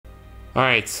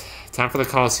Alright, time for the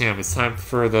Colosseum. It's time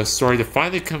for the story to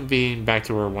finally convene back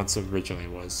to where it once originally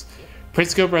was.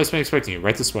 Prince Gilbert has been expecting you.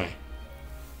 Right this way.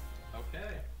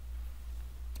 Okay.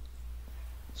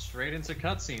 Straight into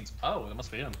cutscenes. Oh, that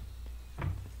must be him.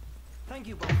 Thank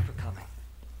you both for coming.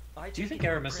 Do you think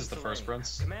Aramis is the first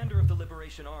prince? Commander of the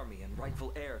Liberation Army and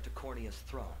rightful heir to Cornea's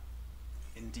throne.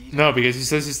 Indeed. No, because he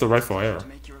says he's the rightful heir. To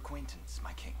make your acquaintance,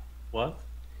 my king. What?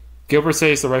 Gilbert says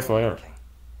he's the rightful heir.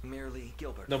 Merely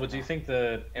Gilbert. No, but do you think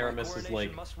that Aramis is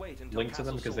like linked to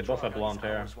them because they both have blonde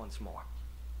hair?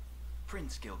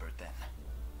 Prince Gilbert, then.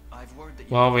 I've word that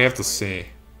Well, we have to see.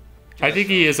 I think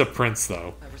he is a prince,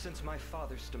 though. Ever since my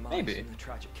father's demise Maybe. in the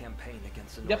tragic campaign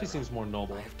against the He definitely seems more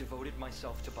noble. I have devoted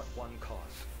myself to but one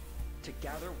cause: to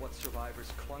gather what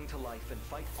survivors clung to life and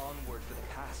fight onward for the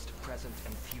past, present,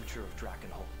 and future of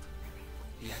Drakenhold.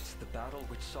 Yet the battle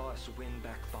which saw us win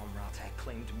back Baumrate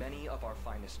claimed many of our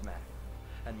finest men,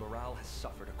 and morale has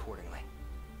suffered accordingly.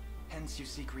 Hence you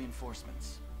seek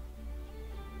reinforcements.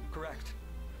 Correct.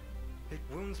 It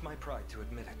wounds my pride to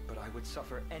admit it, but I would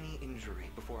suffer any injury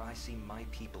before I see my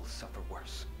people suffer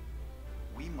worse.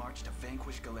 We march to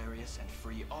vanquish Galerius and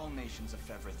free all nations of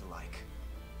Fevrith alike,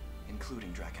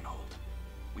 including Drakenhold.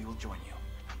 We will join you.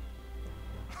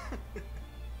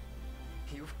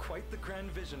 You've quite the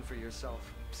grand vision for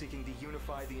yourself, seeking to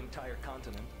unify the entire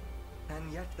continent.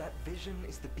 And yet that vision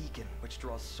is the beacon which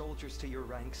draws soldiers to your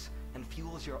ranks and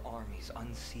fuels your army's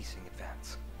unceasing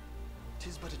advance.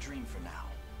 'Tis but a dream for now.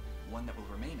 One that will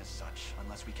remain as such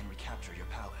unless we can recapture your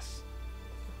palace.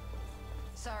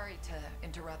 Sorry to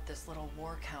interrupt this little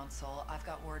war council. I've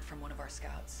got word from one of our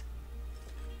scouts.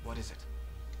 What is it?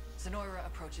 Zenora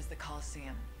approaches the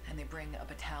Colosseum, and they bring a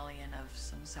battalion of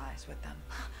some size with them.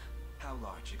 How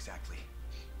large exactly?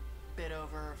 Bit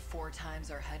over 4 times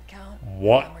our head count.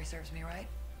 What? Memory serves me right.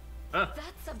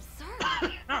 That's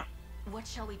absurd. What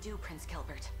shall we do, Prince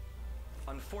Gilbert?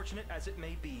 Unfortunate as it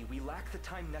may be, we lack the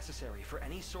time necessary for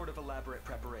any sort of elaborate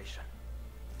preparation.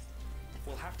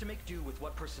 We'll have to make do with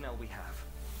what personnel we have.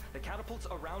 The catapults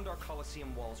around our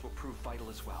Colosseum walls will prove vital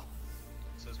as well.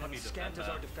 So And scant as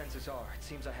our defenses are, it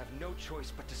seems I have no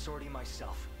choice but to sortie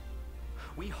myself.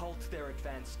 We halt their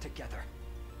advance together.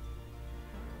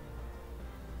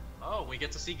 Oh, we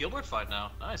get to see Gilbert fight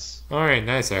now. Nice. Alright,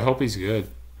 nice. I hope he's good.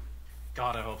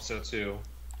 God, I hope so too.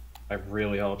 I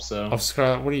really hope so. Oh,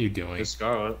 Scarlet, what are you doing? Hey,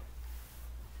 Scarlet.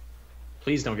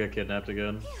 Please don't get kidnapped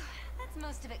again. Phew, that's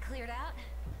most of it cleared out.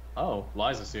 Oh,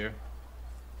 Liza's here.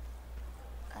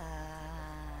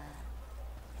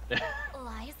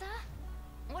 Liza?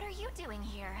 What are you doing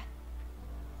here?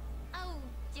 Oh,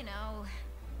 you know,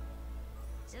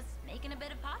 just making a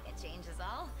bit of pocket change is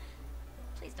all.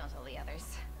 Please don't tell the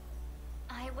others.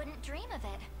 I wouldn't dream of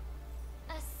it.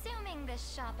 Assuming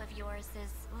this shop of yours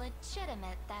is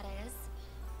legitimate, that is.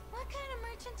 What kind of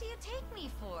merchant do you take me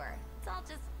for? It's all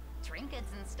just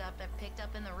trinkets and stuff I've picked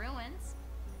up in the ruins.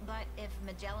 But if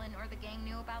Magellan or the gang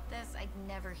knew about this, I'd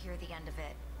never hear the end of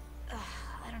it. Ugh,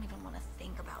 I don't even want to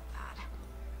think about that.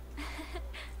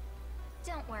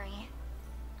 Don't worry.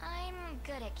 I'm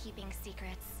good at keeping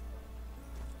secrets.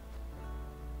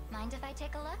 Mind if I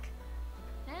take a look?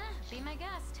 Yeah, be my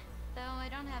guest. Though I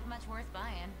don't have much worth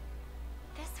buying.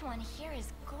 This one here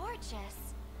is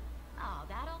gorgeous. Oh,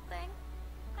 that old thing?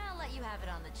 I'll let you have it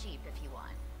on the cheap if you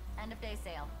want. End of day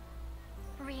sale.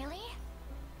 Really?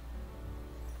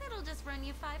 It'll just run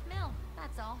you 5 mil,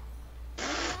 that's all.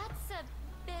 That's a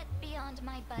bit beyond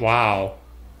my budget. Wow.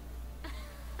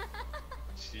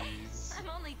 Jeez. I'm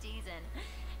only teasing.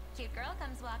 Cute girl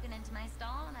comes walking into my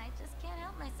stall and I just can't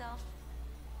help myself.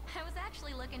 I was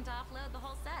actually looking to offload the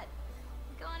whole set.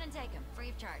 Go on and take them, free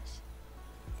of charge.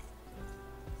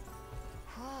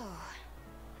 Whoa.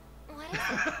 What is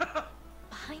it?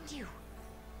 Behind you.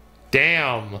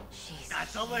 Damn. Jesus.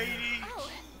 That's a lady. Oh.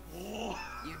 Oh.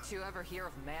 You two ever hear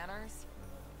of manners?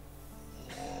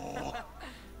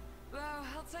 Though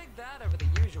I'll take that over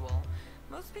the usual.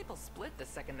 Most people split the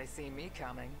second they see me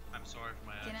coming. I'm sorry for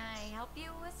my Can actions. I help you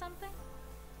with something?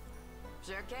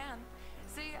 Sure can.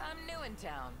 See, I'm new in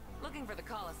town, looking for the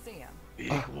Colosseum. Big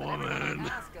But everyone woman. I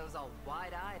pass goes all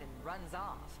wide-eyed and runs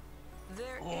off.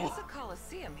 There is a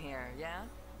Colosseum here, yeah?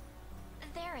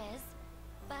 There is.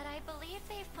 But I believe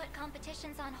they've put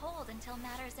competitions on hold until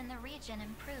matters in the region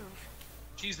improve.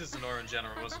 She's the Zenora in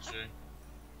general, wasn't she?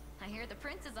 I hear the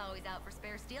prince is always out for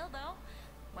spare steel, though.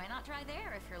 Why not try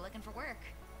there if you're looking for work?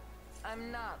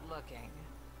 I'm not looking.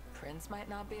 Prince might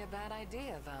not be a bad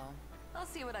idea, though. I'll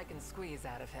see what I can squeeze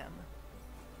out of him.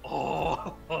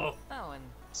 Oh. Oh, and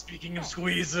Speaking of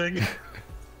squeezing.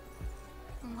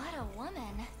 What a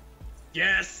woman.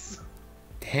 Yes.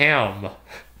 Damn.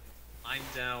 I'm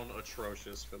down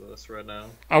atrocious for this right now.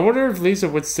 I wonder if Lisa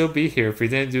would still be here if we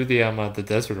didn't do the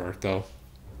desert arc though.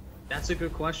 That's a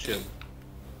good question.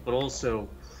 But also,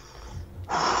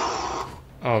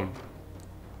 Oh,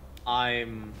 I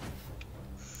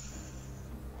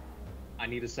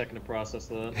need a second to process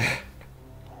that.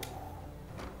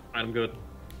 I'm good.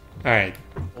 all right.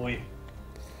 Oi.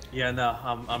 Yeah, no,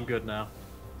 I'm good now.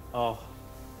 Oh,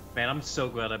 man, I'm so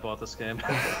glad I bought this game.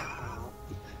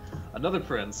 Another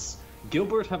prince.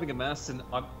 Gilbert having amassed an...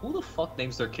 who the fuck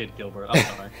names their kid Gilbert? I'm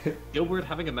sorry. Gilbert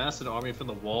having amassed an army from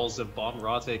the walls of Bon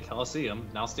Rate Coliseum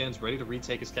now stands ready to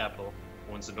retake his capital.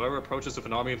 When Zenora approaches with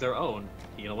an army of their own,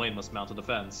 he and Elaine must mount a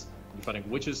defense. You're fighting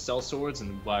witches, sellswords,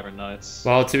 and wyvern knights.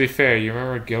 Well, to be fair, you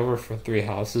remember Gilbert from Three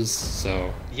Houses,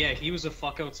 so... Yeah, he was a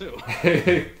fucko too.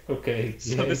 Okay.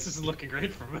 So yeah. this isn't looking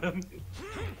great for him.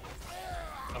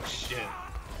 Oh shit.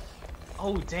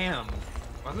 Oh damn.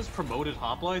 Are those promoted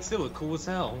hoplites? They look cool as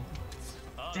hell.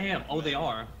 Damn. Oh, they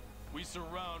are. We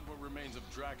surround what remains of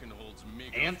Drakenhold's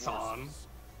meager Anton. forces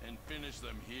and finish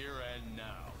them here and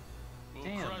now. We'll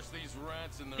Damn. crush these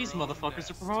rats in their These own motherfuckers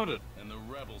nest, are promoted. and the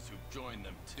rebels who joined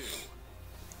them too.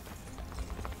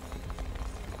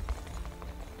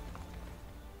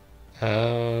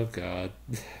 Oh, God.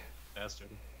 Bastard.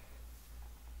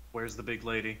 Where's the big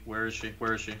lady? Where is she?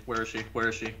 Where is she? Where is she? Where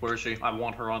is she? Where is she? I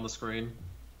want her on the screen.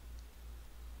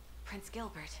 Prince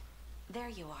Gilbert, there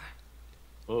you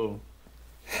are. Oh.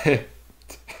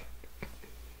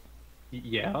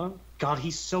 Yeah? God,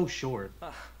 he's so short.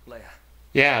 Ah, Leia.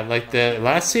 Yeah, like the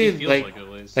last He scene, feels like like it at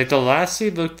least. the last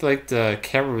scene looked like the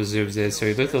camera was zoomed in, so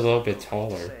he looked a little bit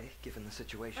taller. Say, given the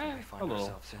situation we find hello.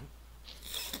 ourselves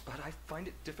in. But I find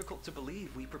it difficult to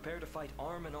believe we prepare to fight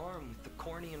arm in arm with the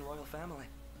Cornian royal family.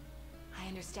 I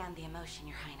understand the emotion,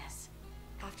 Your Highness.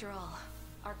 After all,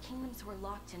 our kingdoms were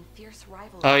locked in fierce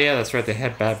rivalry. Oh yeah, that's right. They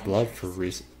had bad blood for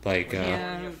reason, like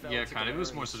Yeah, kind of. It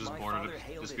was more so just My border father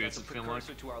hailed it disputes, as it a feel like.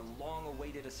 precursor to our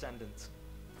long-awaited ascendance.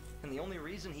 And the only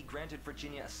reason he granted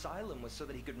Virginia asylum was so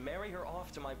that he could marry her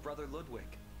off to my brother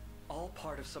Ludwig. All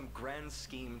part of some grand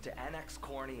scheme to annex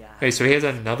Cornia. Wait, so he has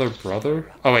another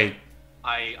brother? Oh wait,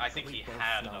 I think We he both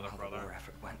had know another how the brother. war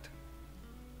effort went.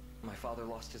 My father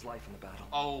lost his life in the battle.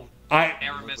 Oh,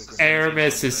 Aramis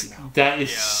Aramis is that is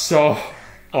so.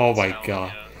 Oh my Hell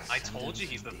God. yeah. I told you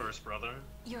he's the first brother.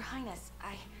 Your Highness,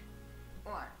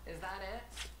 What? Is that it?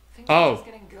 Things Oh. are just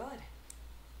getting good.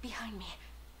 behind me.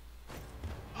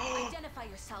 Identify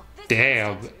yourself. This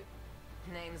Damn. instant.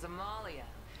 Name's Amalia.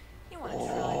 You want to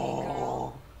try me,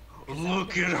 girl?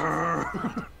 Look at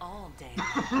her. All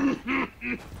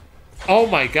day. Oh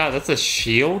my God, that's a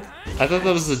shield? I thought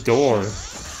that was the door.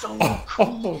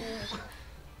 Oh.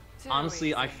 Too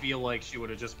Honestly, I easy. feel like she would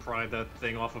have just pried that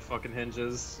thing off of fucking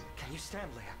hinges. Can you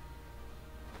stand, Leia?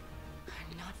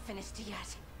 I'm not finished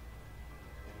yet.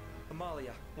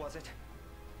 Amalia, was it?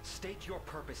 State your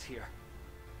purpose here.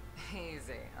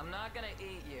 Easy. I'm not gonna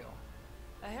eat you.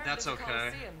 I heard That's there's a okay.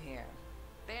 Coliseum here.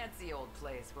 Fancy old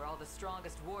place where all the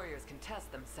strongest warriors can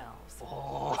test themselves. Oh.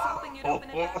 I was hoping you'd open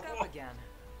it back up again.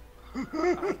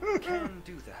 I can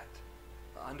do that.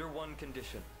 Under one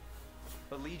condition.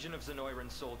 A legion of Zenoiran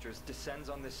soldiers descends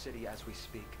on this city as we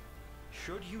speak.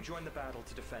 Should you join the battle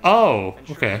to defend Oh, it, and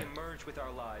should okay. we emerge with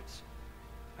our lives,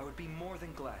 I would be more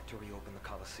than glad to reopen the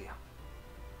Coliseum.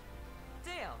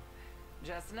 Deal.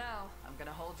 Just know, I'm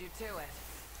gonna hold you to it.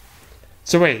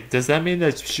 So wait, does that mean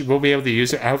that she will be able to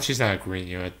use it? I hope she's not a green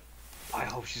unit. I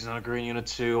hope she's not a green unit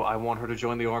too. I want her to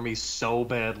join the army so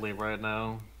badly right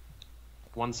now.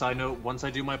 Once I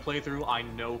do my playthrough, I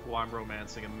know who I'm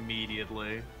romancing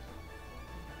immediately.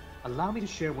 Allow me to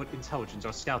share what intelligence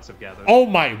our scouts have gathered. Oh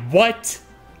my, what?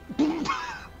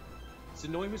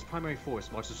 Zenoima's primary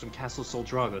force marches from Castle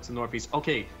Soldrago to the northeast.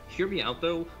 Okay, hear me out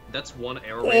though. That's one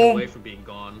arrow raid away from being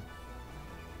gone.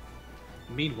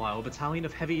 Meanwhile, a battalion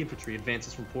of heavy infantry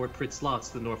advances from Port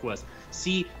Pritzlatz to the northwest.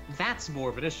 See, that's more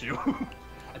of an issue.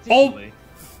 Additionally,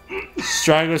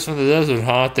 Stragglers from the desert,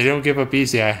 huh? They don't give up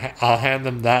easy. I'll hand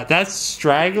them that. That's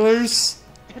stragglers?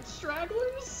 that's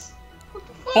stragglers? What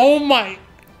the fuck? Oh my...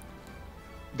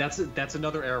 That's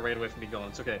another arrow raid away from being gone.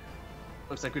 It's okay.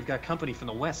 Looks like we've got company from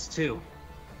the west too.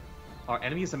 Our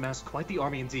enemy has amassed quite the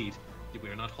army indeed. Yet we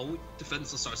are not wholly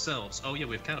defenseless ourselves. Oh yeah,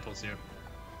 we have catapults here.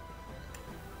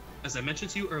 As I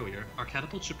mentioned to you earlier, our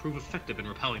catapults should prove effective in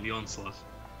repelling the onslaught.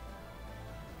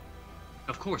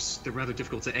 Of course, they're rather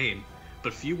difficult to aim,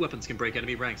 but few weapons can break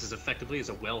enemy ranks as effectively as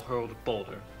a well-hurled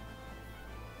boulder.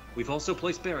 We've also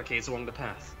placed barricades along the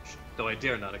path, though I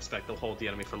dare not expect they'll hold the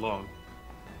enemy for long.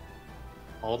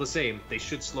 All the same, they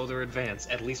should slow their advance,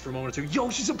 at least for a moment or two. Yo,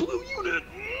 she's a blue unit!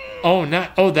 Oh,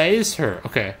 not... Oh, that is her.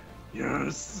 Okay.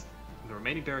 Yes! The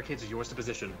remaining barricades are yours to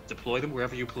position. Deploy them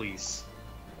wherever you please.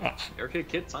 Barricade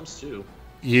kit times 2.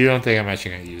 You don't think I'm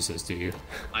actually going to use this, do you?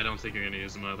 I don't think you're going to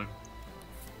use them either.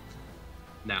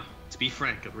 Now, to be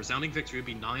frank, a resounding victory would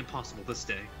be nigh impossible this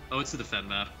day. Oh, it's a defend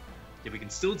map. Yet we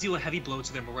can still deal a heavy blow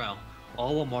to their morale,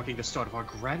 all while marking the start of our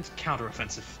grand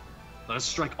counteroffensive. Let us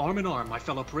strike arm in arm, my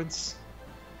fellow prince.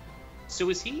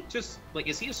 So is he just, like,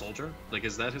 is he a soldier? Like,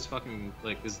 is that his fucking,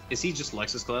 like, is he just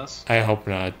Lexus class? I hope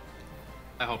not.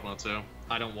 I hope not too.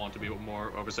 I don't want to be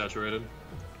more oversaturated.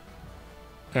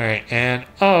 Alright, and...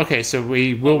 Oh, okay, so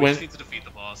we will We win... just need to defeat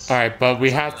the boss. Alright, but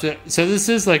we have to... So this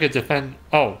is like a defend...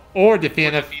 Oh, or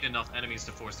defend... Or defeat enough enemies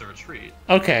to force their retreat.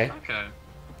 Okay. Okay.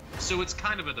 So it's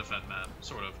kind of a defend map,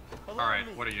 sort of.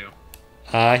 Alright, what are you?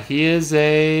 He is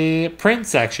a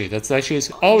prince, actually. That's actually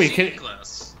his... Oh, he can...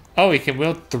 Class. Oh, he can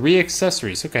wield 3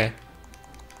 accessories. Okay.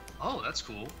 Oh, that's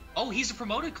cool. Oh, he's a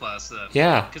promoted class then.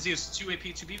 Yeah. Because he has 2 AP,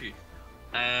 2 BP.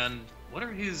 And what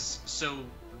are his... So,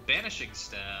 Banishing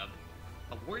Stab.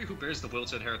 A warrior who bears the will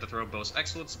to inherit the throne boasts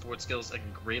excellent support skills and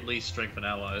can greatly strengthen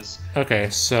allies. Okay,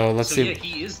 so let's see... Yeah,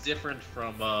 he is different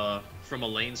from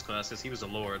Elaine's class, because he was a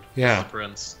lord. Yeah. He's a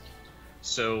prince.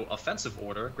 So, Offensive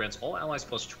Order grants all allies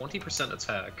plus 20%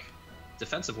 attack.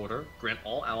 Defensive Order grant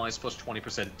all allies plus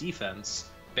 20% defense.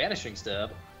 Banishing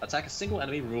Stab, attack a single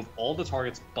enemy, remove all the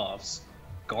target's buffs.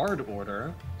 Guard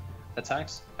Order,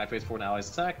 attacks, activates for an ally's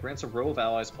attack, grants a row of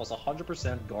allies plus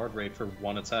 100% guard rate for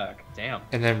 1 attack. Damn.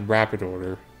 And then Rapid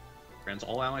Order. Grants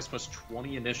all allies plus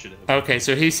 20 initiative. Okay,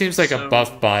 so he seems like a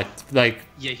buff bot. Like...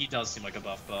 Yeah, he does seem like a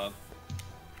buff bot.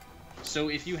 So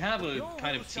if you have a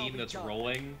kind of team that's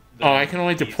rolling... Oh, I can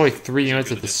only deploy 3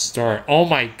 units at the start. Oh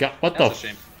my god, what the... That's a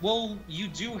shame. Well, you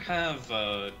do have,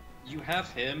 you have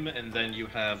him, and then you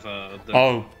have, the...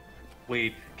 Oh.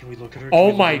 Wait, can we look at her?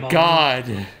 Oh my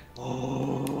god.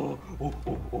 Oh.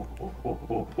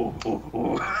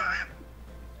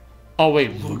 Oh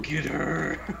wait. Look at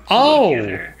her. Oh. Look at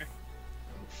her.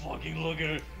 Fucking look at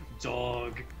her.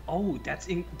 Dog. Oh, that's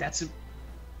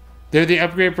They're the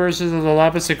upgrade versions of the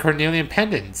Lapis and Cornelian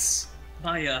pendants.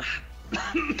 my,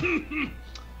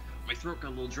 my throat got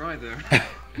a little dry there.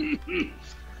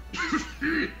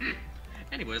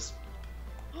 Anyways.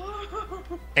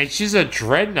 And she's a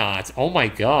dreadnought. Oh my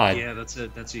god. Yeah, that's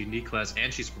a unique class,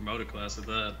 and she's promoted class at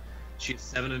that. She has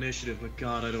 7 initiative, but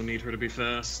god, I don't need her to be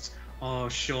fast. Oh,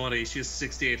 shawty, she has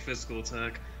 68 physical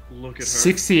attack. Look at her.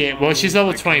 68. Well, she's Oh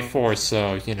level my 24, God.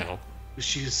 so, you know.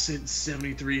 She has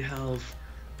 73 health.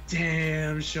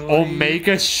 Damn, shawty.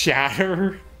 Omega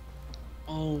Shatter?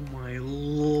 Oh my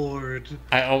lord.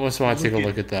 I almost want to take a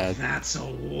look at that. That's a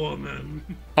woman.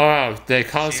 Oh, wow, the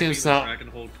Coliseum's not...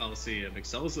 Dragonhold Coliseum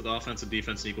excels at offense and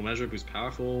defense in equal measure, boosts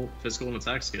powerful physical and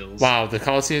attack skills. Wow, the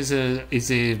Coliseum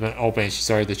isn't even open.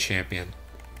 She's already the champion.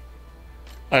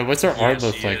 Alright, what's her art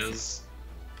look like?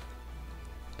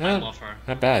 I love her.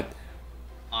 Not bad.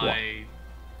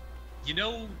 You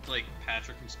know, like,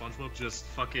 Patrick from SpongeBob just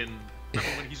fucking...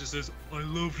 Remember when he just says, I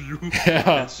love you? Yeah.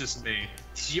 That's just me.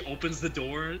 She opens the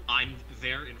door, I'm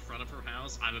there in front of her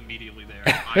house, I'm immediately there.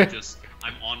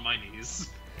 I'm on my knees.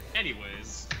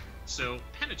 Anyways, so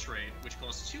Penetrate, which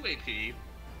costs 2 AP,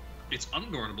 it's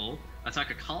unguardable, attack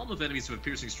a column of enemies with a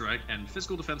piercing strike, and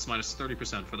physical defense minus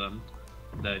 30% for them.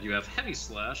 Then you have Heavy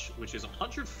Slash, which is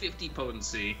 150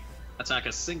 potency, attack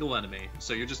a single enemy,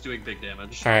 so you're just doing big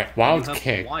damage. Alright, Wild You have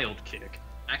Kick. Wild Kick.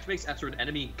 Activates after an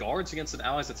enemy guards against an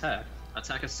ally's attack.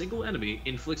 Attack a single enemy,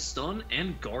 inflict stun,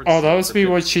 and guard. Oh, that stun must for be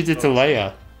what 50 she did to potency.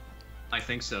 Leia. I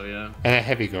think so, yeah. And a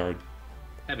Heavy Guard.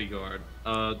 Heavy guard.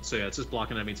 So yeah, it's just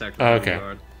blocking enemy attack for Oh, heavy okay.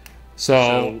 guard.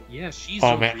 So, yeah, she's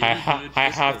oh a man, really I good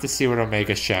have to pistol. see what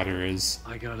Omega Shatter is.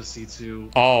 I gotta see too.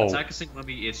 Oh. Attack a single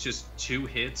enemy, it's just 2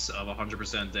 hits of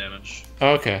 100% damage.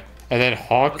 Okay, and then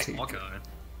Hawk. What's Hawkeye?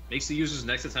 Makes the user's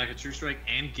next attack a true strike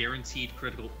and guaranteed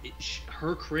critical.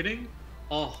 Her critting?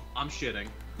 Oh, I'm shitting.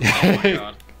 Oh my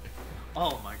god.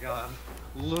 Oh my god.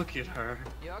 Look at her.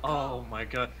 Oh my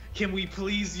god. Can we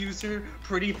please use her?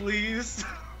 Pretty please?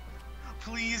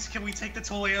 Please, can we take the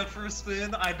toy out for a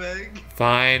spin? I beg.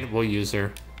 Fine, we'll use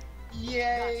her.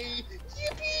 Yay!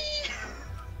 Yippee!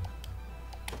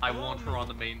 I want her on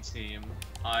the main team.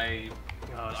 God,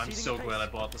 I'm so glad I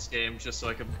bought this game just so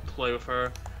I could play with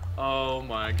her. Oh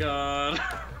my god.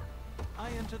 I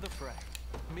enter the fray.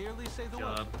 Merely say the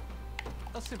God. word.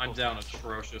 A simple I'm down task.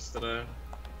 atrocious today.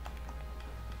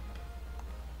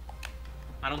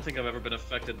 I don't think I've ever been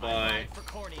affected by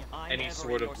any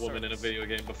sort of woman in a video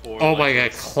game before. Oh like my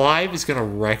god, this. Clive is gonna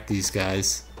wreck these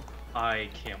guys. I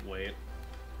can't wait.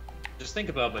 Just think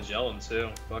about Magellan too.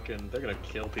 Fucking, they're gonna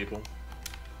kill people.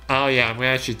 Oh yeah, I'm gonna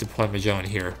actually deploy Magellan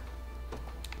here.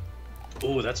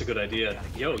 Oh, that's a good idea.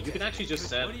 Yo, you can actually just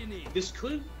set... This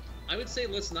could... I would say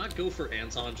let's not go for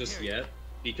Anton just yet,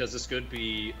 because this could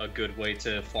be a good way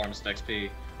to farm some XP.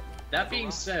 That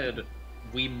being said,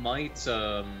 we might,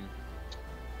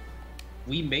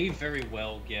 we may very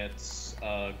well get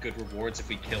good rewards if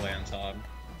we kill Anton.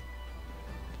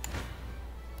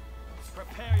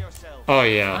 Prepare yourself. Oh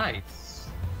yeah. Nice.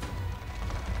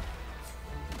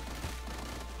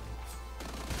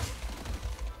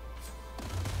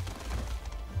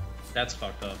 That's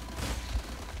fucked up.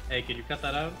 Hey, can you cut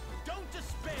that out? Don't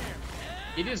despair.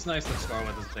 It is nice that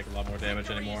Scarlet doesn't take a lot more damage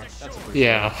anymore. That's a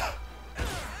Yeah.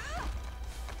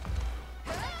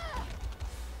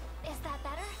 Is that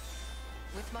better?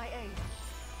 With my aid.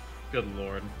 Good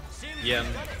lord. Yeah, and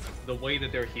the way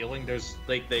that they're healing, there's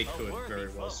they could very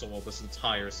well solo this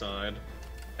entire side.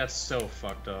 That's so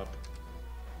fucked up.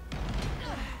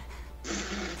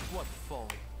 What folly.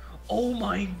 Oh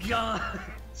my god!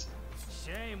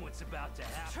 Shame what's about to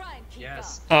happen. Try and keep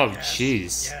Yes. Oh yes,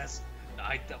 jeez. Yes.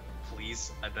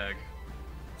 Please, I beg.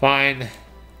 Fine.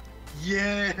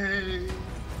 Yay!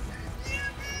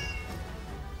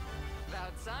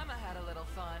 About time I had a little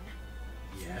fun.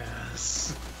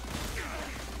 Yes.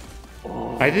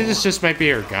 I think this just might be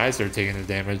her guys that are taking the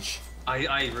damage.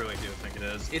 I really do think it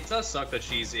is. It does suck that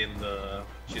she's in the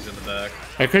back.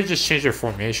 I could just change her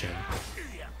formation.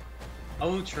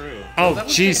 Oh, true. Oh, that would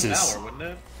take Jesus. Valor, wouldn't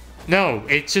it? No,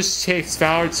 it just takes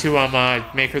Valor to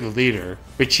make her the leader,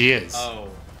 which she is. Oh,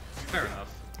 fair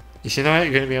enough. You should know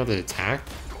you're gonna be able to attack.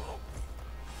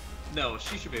 No,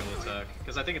 she should be able to attack,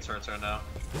 because I think it's her turn now.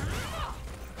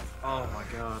 Oh my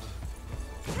god.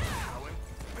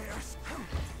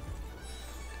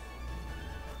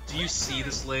 Do you see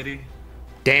this lady?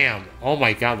 Damn! Oh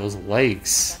my god, those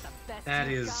legs. That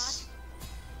is...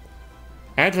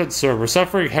 Advent, sir, we're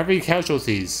suffering heavy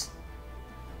casualties.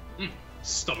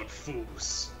 Stubborn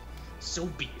fools. So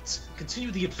be it.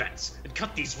 Continue the advance and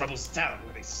cut these rebels down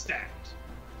where they stand.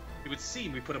 It would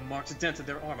seem we put a marked dent in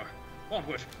their armor.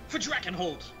 Onward for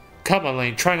Drakenhold! Come on,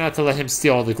 Lane, try not to let him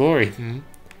steal all the glory.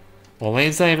 Well,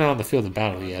 Lane's not even on the field of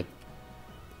battle yet.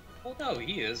 Well, no,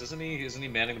 he is, isn't he? Isn't he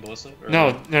manning the ballista? Or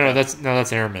No,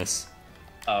 that's Aramis.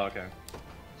 Oh, okay.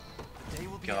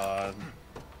 God.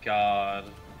 God.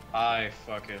 I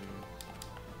fucking...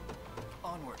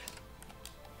 Onward.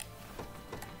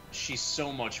 She's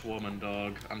so much woman,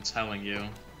 dog. I'm telling you.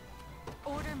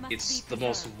 Order must It's be the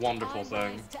most preserved. wonderful I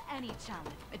thing. rise to any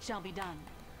challenge. It shall be done.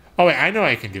 Oh wait, I know what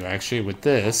I can do actually with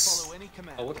this. Follow any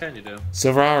command. Oh, what can you do?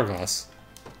 Silver hourglass.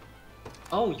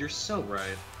 Oh, you're so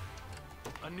right.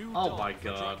 A new Oh dawn my for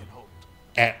god. Drakenhold.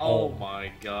 At Oh all.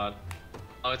 my god.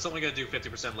 Oh, it's only gonna do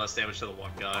 50% less damage to the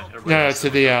one guy. Everybody No, else to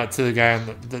is the guy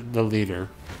on the leader.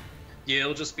 Yeah,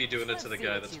 it'll just be doing it to the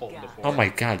guy that's holding the fort. Oh my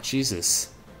god,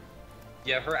 Jesus.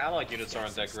 Yeah, her allied units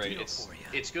aren't that great.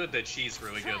 It's good that she's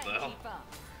really good though.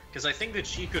 Because I think that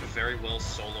she could very well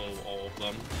solo all of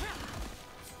them.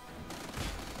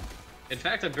 In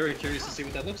fact, I'm very curious to see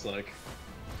what that looks like.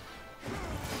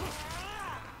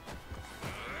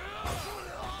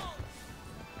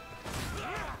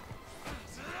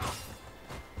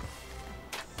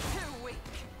 Too weak.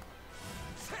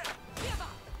 Give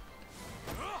up.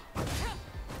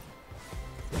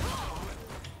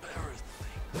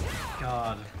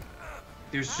 God.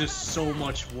 There's just so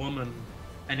much woman.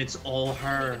 And it's all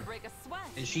her. Break a sweat.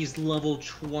 And she's level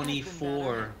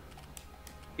 24.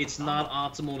 It's not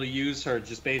optimal to use her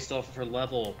just based off of her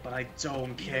level, but I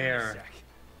don't care.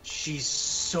 She's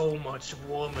so much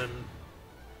woman.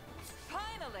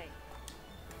 Finally.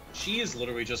 She is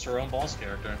literally just her own boss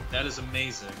character. That is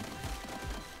amazing.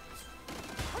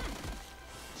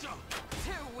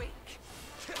 Too weak.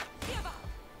 Give up.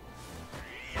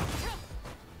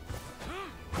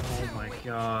 Oh my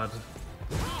god.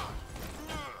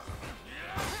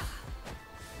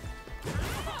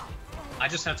 I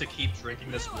just have to keep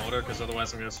drinking this water because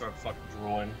otherwise I'm gonna start fucking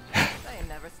drooling. They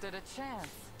never stood a chance.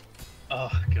 Oh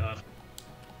god.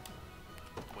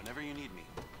 Whenever you need me,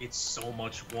 It's so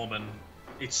much woman.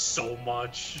 It's so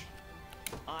much.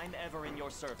 I'm ever in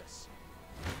your service.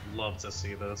 Love to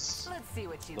see this. Let's see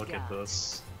what you've Look got. at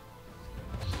this.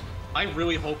 I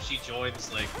really hope she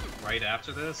joins, like, right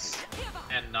after this,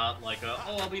 and not like a,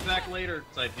 oh, I'll be back later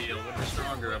type deal when we're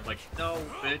stronger. I'm like, no,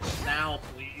 bitch, now,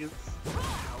 please.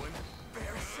 How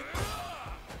embarrassing.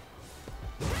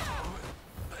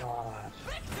 God.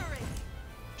 Victory.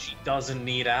 She doesn't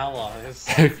need allies.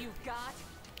 You've got.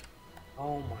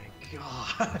 Oh my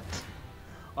god.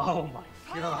 Oh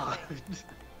my god.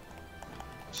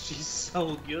 She's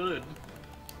so good.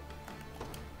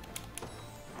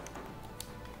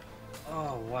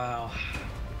 Oh wow.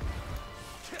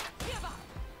 Give up.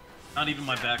 Not even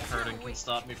my back hurting can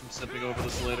stop me from sipping over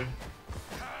this lady.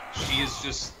 She is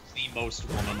just the most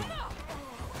woman.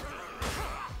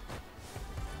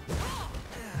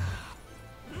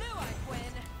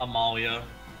 Amalia.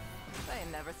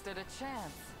 They never stood a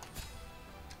chance.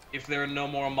 If there are no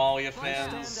more Amalia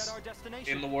fans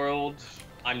in the world,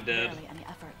 I'm dead. Barely any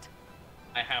effort.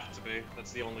 I have to be.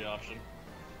 That's the only option.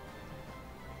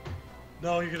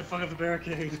 No, you're gonna fuck up the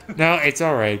barricade. No, it's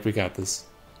alright. We got this.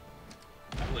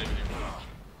 I believe in you.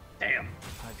 Damn.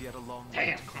 I've yet a long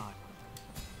way to climb.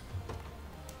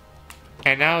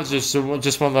 And now just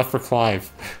one left for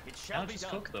Clive. Now just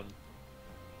cook them.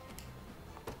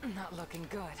 Not looking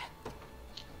good.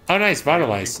 Oh, nice.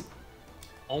 Vitalize.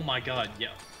 Oh my god, yeah.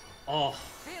 Oh,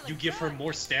 you give her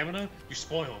more stamina? You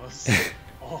spoil us.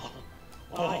 Oh.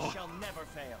 I shall never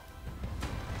fail.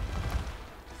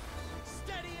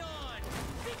 Steady on!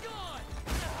 Be gone!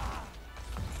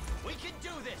 We can do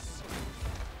this!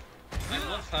 I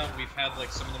love how we've had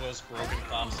like some of the most broken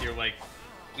comps here. Like,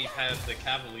 we've had the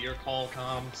Cavalier call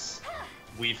comps.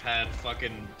 We've had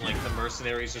fucking like the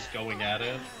mercenaries just going at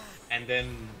it, and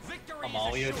then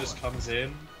Amalia just comes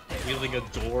in, wielding a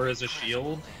door as a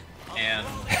shield, and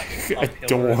a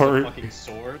pillar as a fucking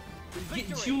sword.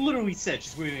 You literally said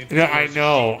she's wielding a door. No, I as a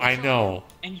know. shield.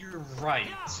 And you're right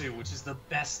too, which is the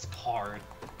best part.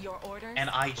 Your orders? And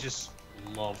I just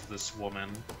love this woman.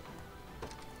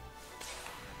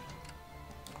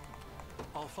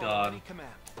 I'll follow any command.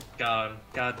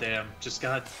 Goddamn, just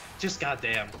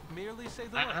goddamn. Merely say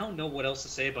the I don't know what else to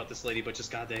say about this lady, but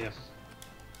just goddamn.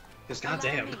 Just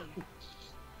goddamn.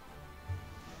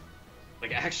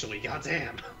 Like, actually,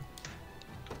 goddamn.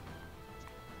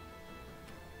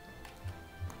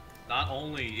 Not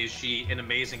only is she an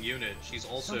amazing unit, she's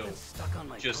also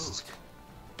just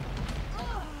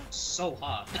so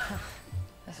hot.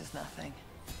 This is nothing.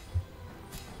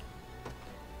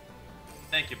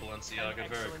 Thank you, Balenciaga.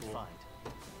 Very cool.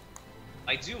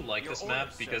 I do like this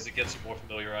map because it gets you more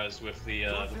familiarized with the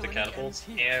catapults,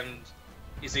 and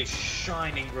is a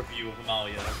shining review of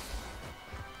Amalia.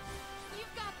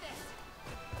 You've got this.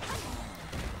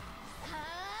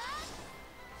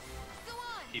 Go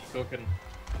on. Keep cooking.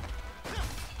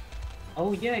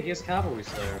 Oh yeah, he has Cavalry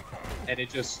Slayer, and it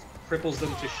just cripples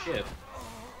them to shit.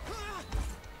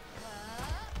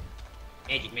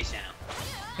 Magic missile.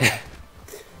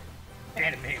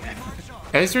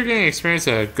 At least we're getting experience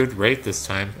at a good rate this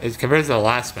time, as compared to the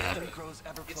last map.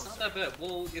 It's not that bad.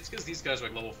 Well, it's because these guys are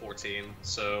like level 14,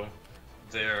 so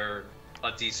they're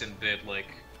a decent bit like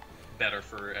better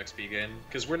for XP gain.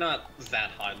 Because we're not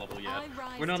that high level yet.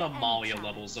 We're not Amalia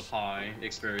levels of high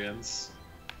experience.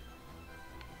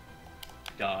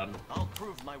 God. I'll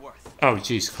prove my worth. Oh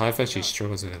jeez, Clive actually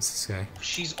struggles against this guy.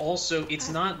 She's also, it's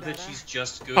not that she's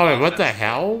just good. Oh wait, what the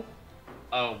hell?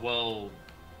 Oh, well...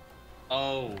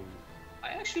 Oh... I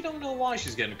actually don't know why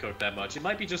she's getting cooked that much. It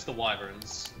might be just the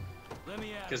wyverns.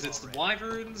 Because it's the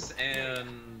wyverns and...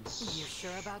 You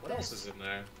sure about what else is in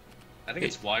there? I think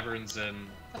it's wyverns and...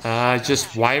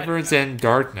 Just wyverns and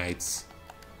dark knights.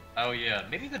 Oh yeah,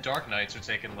 maybe the dark knights are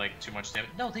taking like too much damage.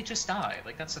 No, they just die.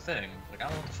 Like that's the thing. Like I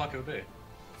don't know what the fuck it would be.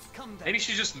 Maybe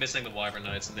she's just missing the wyvern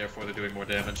knights and therefore they're doing more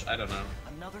damage. I don't know.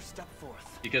 Another step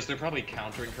forth. Because they're probably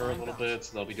countering her a little bit,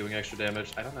 so they'll be doing extra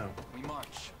damage. I don't know. We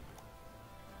march.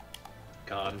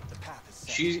 God. The path is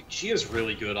set. She is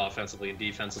really good offensively and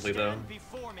defensively though. Stand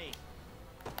before me.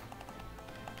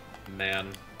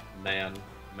 Man.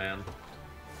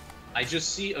 I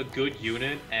just see a good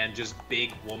unit and just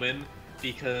big woman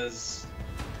because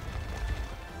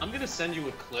I'm gonna send you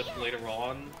a clip later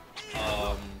on,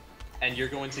 and you're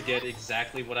going to get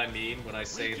exactly what I mean when I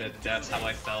say that that's how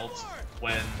I felt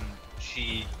when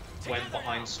she went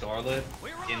behind Scarlet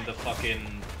in the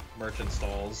fucking merchant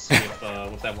stalls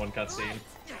with that one cutscene.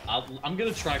 I'm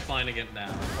gonna try finding it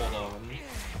now. Hold on.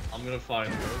 I'm gonna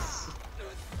find this.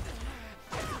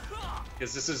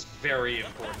 Because this is very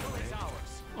important to me.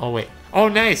 Oh wait. Oh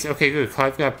nice. Okay, good.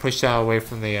 Clive got pushed out away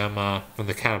from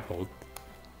the catapult.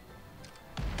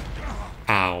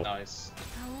 Ow. Nice.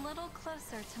 A little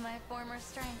closer to my former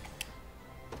strength.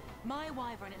 My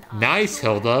wyvern and I. Nice,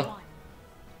 Hilda.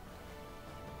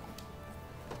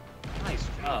 Nice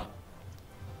job.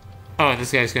 Oh, and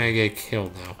this guy's gonna get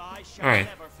killed now. Alright.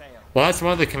 Well, that's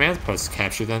one of the command posts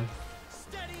captured then.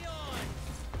 Steady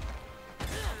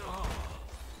on.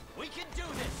 We can do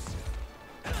this.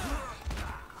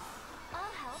 I'll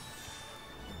help.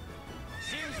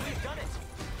 Seems we've done it.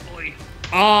 Boy.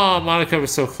 Oh, Monica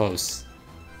was so close.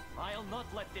 I'll not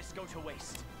let this go to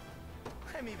waste.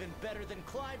 I'm even better than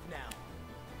Clive now.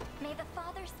 May the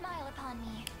Father smile upon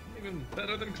me. Even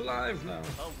better than Clive now.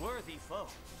 A worthy foe.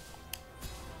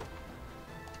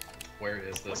 Where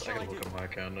is this? I gotta look at my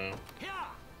account now.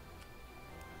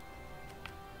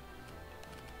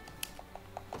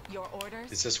 Your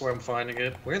orders? Is this where I'm finding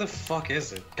it? Where the fuck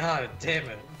is it? God damn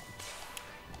it.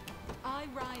 I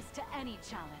rise to any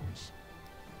challenge.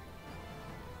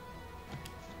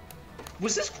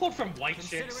 Was this quote from White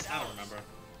Chicks? I don't remember.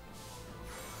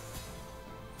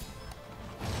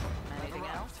 Anything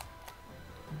else?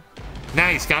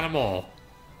 Nice, got them all.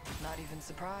 Not even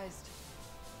surprised.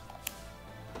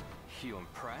 You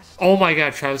impressed? Oh my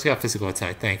god, Travis got physical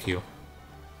attack, thank you.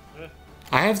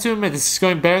 I have to admit, this is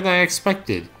going better than I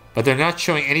expected, but they're not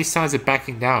showing any signs of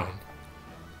backing down.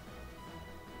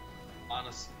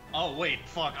 Honest. Oh wait,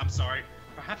 fuck, I'm sorry.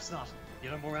 Perhaps not.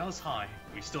 Yet our morale is high.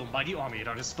 We've still a mighty army at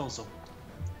our disposal.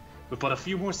 With but a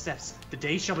few more steps, the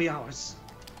day shall be ours.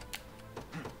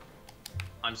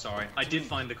 I'm sorry. I did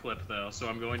find the clip though, so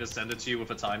I'm going to send it to you with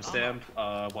a timestamp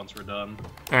once we're done.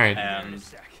 Alright. And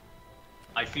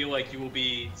I feel like you will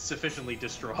be sufficiently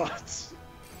distraught.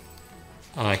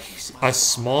 A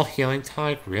small healing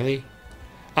tonic? Really?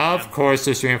 Of course,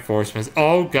 there's reinforcements.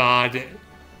 Oh god.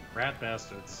 Rat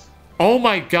bastards. Oh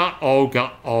my god. Oh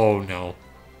god. Oh no.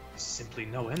 There's simply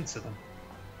no end to them.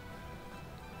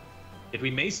 Yet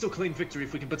we may still claim victory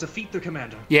if we can but defeat their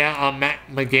commander. Yeah,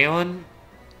 Magellan.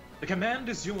 The command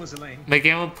is yours, Elaine.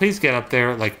 Magellan, please get up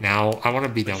there, like, now. I want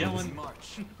to be done with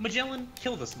this. Magellan,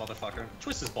 kill this motherfucker.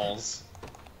 Twist his balls.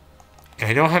 And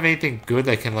I don't have anything good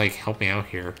that can, like, help me out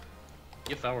here.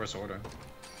 Give Valorous order.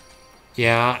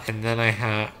 Yeah, and then I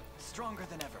have... Stronger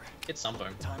than ever. It's something.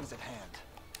 Time's at hand.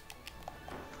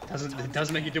 It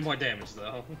doesn't make you do more damage,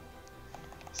 though.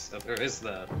 So there is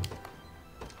that.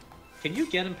 Can you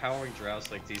get empowering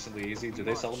Drows, like, decently easy? Do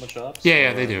they sell them at shops?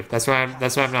 Yeah, they do. That's why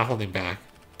I'm not holding back.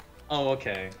 Oh,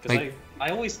 okay. Because Like,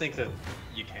 I always think that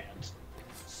you can't.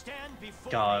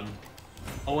 God.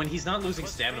 Oh, and he's not losing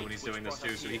stamina when he's doing this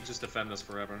too, so he can just defend this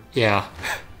forever. Yeah.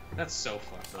 That's so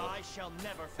fucked up.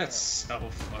 That's so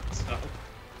fucked up.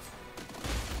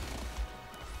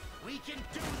 We can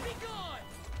do it.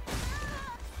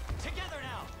 Together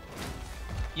now.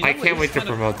 You know I what can't is wait to kind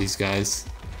of- promote these guys.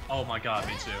 Oh my god,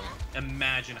 me too.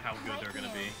 Imagine how good they're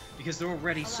gonna be. Because they're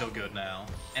already so good now.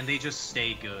 And they just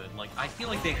stay good. Like, I feel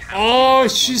like they have Oh, to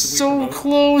she's once a week so promote.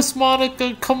 close,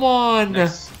 Monica. Come on.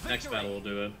 Next battle will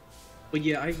do it. But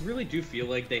yeah, I really do feel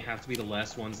like they have to be the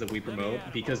last ones that we promote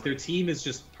because their team is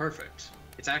just perfect.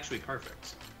 It's actually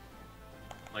perfect.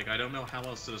 Like, I don't know how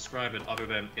else to describe it other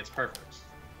than it's perfect.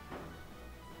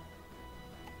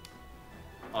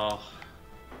 Oh,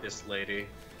 this lady.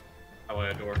 How I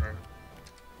adore her.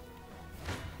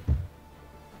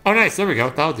 Oh, nice. There we go.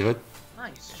 That'll do it.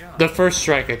 Nice job. The first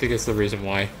strike, I think, is the reason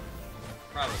why.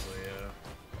 Probably,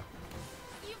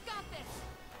 yeah. You've got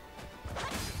this.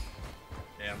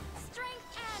 Damn.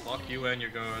 Strength and Fuck you and your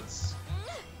guards.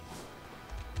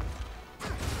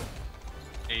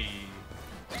 Hey.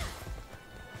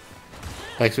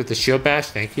 Like with the shield bash,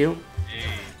 thank you. Hey,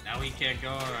 now he can't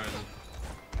guard.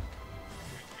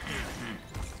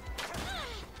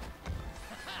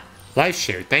 Life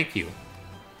share, thank you.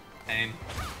 And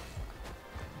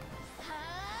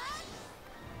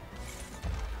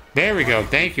There we go.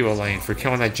 Thank you, Elaine, for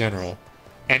killing that general.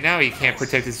 And now he can't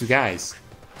protect his guys.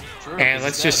 True, And he's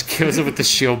let's dead. just kill him with the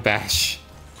shield bash.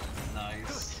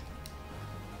 Nice.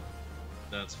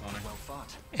 That's funny. Well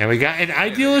fought. And we got an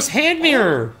idealist hand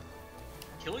mirror.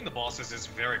 Killing the bosses is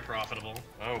very profitable.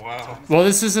 Oh wow. Well,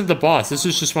 this isn't the boss. This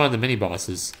was just one of the mini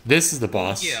bosses. This is the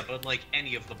boss. Yeah, but like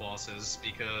any of the bosses,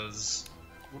 because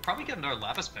we'll probably get another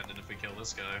Lapis Pendant if we kill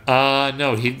this guy.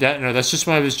 No, that's just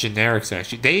one of his generics.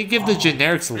 Actually, they give the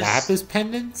generics lapis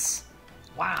pendants.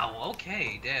 Wow.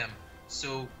 Okay. Damn.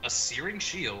 So a Searing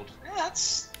Shield.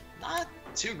 That's not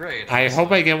too great. I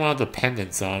hope I get one of the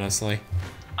pendants. Honestly,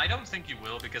 I don't think you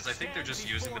will because I think they're just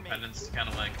using the pendants to kind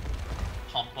of like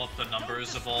pump up the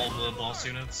numbers of all the boss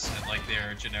units and like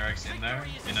their generics in there,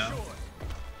 you know?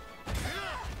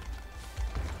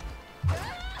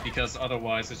 Because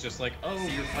otherwise it's just like, oh,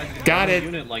 you're fighting Got a it.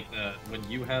 unit like that when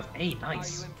you have nice.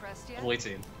 Are you impressed yet? Level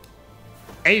 18.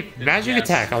 hey, magic Yes.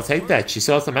 attack. I'll take that. She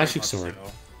still has the Very magic much sword.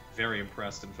 so. Very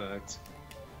impressed, in fact.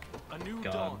 A new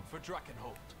God. dawn for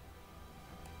Drakenholt.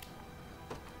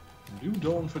 New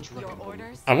dawn for Your Dragon.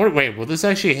 orders? I wonder. Wait, will this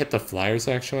actually hit the flyers?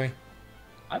 Actually,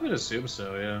 I would assume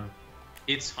so, yeah.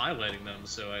 It's highlighting them,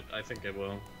 so I think it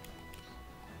will.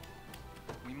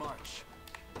 We march.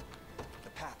 The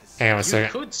path is hang on a You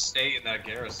second. could stay in that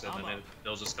garrison and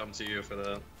they'll just come to you for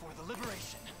that. for the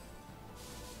liberation.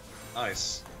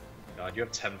 Nice. God, you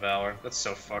have 10 Valor. That's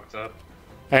so fucked up.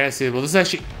 I gotta see. Well, this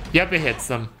actually. Yep, it hits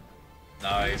them.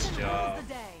 Nice job.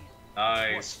 The day.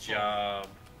 Nice job.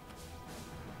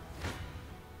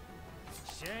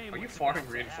 Are you firing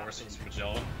reinforcements from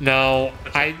Magellan? No,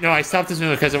 I stopped this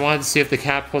movie because I wanted to see if the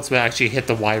catapults would actually hit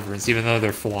the wyverns, even though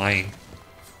they're flying.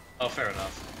 Oh, fair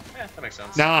enough. Yeah, that makes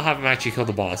sense. Now I'll have him actually kill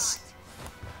the boss.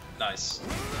 Nice.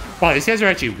 Wow, these guys are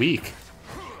actually weak.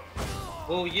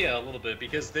 Well, yeah, a little bit,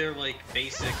 because they're like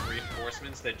basic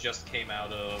reinforcements that just came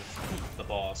out of the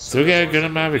boss. Still get a good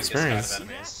amount of weakest kind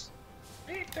experience.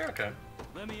 enemies. They're okay.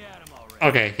 Let me at him already.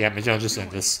 Okay, yeah, Magellan just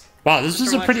end this. Wow, this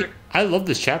was a pretty... I love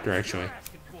this chapter, actually.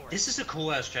 This is a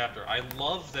cool-ass chapter. I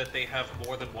love that they have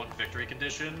more than one victory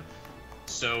condition.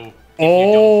 So, if you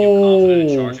don't feel confident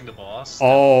in charging the boss...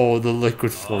 Oh, the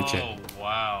liquid fortune. Oh,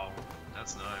 wow.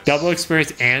 That's nice. Double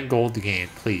experience and gold to gain,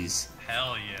 please.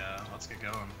 Hell yeah. Let's get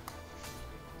going.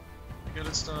 Get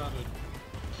it started.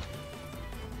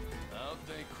 Out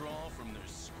they crawl from their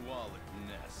squalid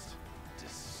nest.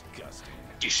 Disgusting.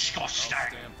 Disgusting. I'll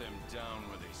stamp them down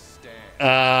where they stand.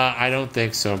 I don't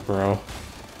think so, bro.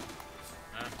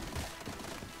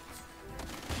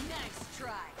 Nice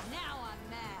try. Now I'm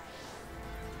mad.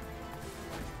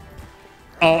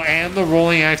 Oh, and the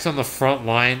rolling axe on the front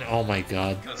line. Oh my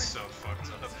god. That's so fucked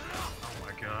up. Oh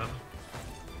my god.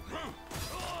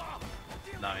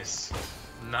 Nice.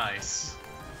 Nice.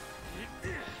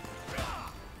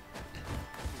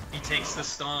 He takes the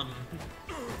stun.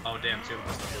 Oh damn, two of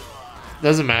them.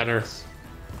 Doesn't matter.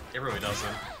 It really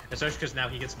doesn't. Especially because now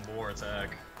he gets more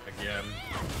attack. Again.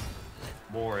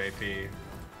 More AP.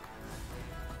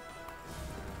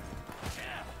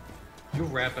 You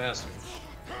rat bastard.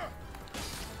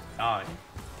 Die.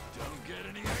 Don't get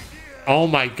any idea. Oh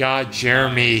my god,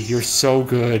 Jeremy, Nice. you're so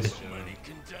good. So many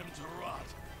condemned to rot,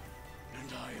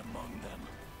 and I among them.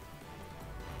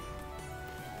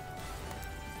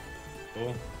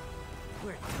 Cool.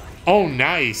 Oh,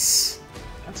 nice.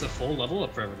 That's a full level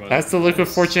up for everybody. That's the liquid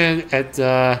fortune at,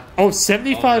 oh,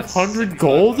 7,500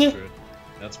 gold? 7,500.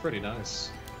 That's pretty nice.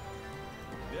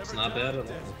 It's not bad at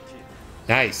all.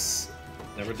 Nice.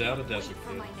 Never doubted Desert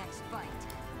For Kid. my next fight.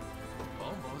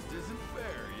 Almost isn't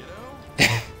fair, you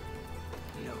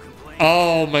know? No complaint.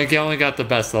 Oh, Magellan got the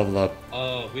best level up.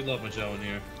 Oh, we love Magellan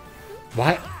here.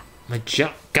 What?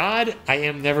 God, I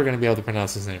am never going to be able to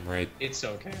pronounce his name right. It's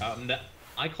okay.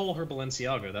 I call her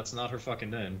Balenciaga. That's not her fucking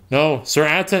name. No, Sir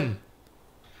Atten.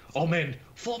 Oh man,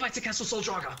 fall back to Castle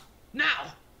Soldraga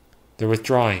now! They're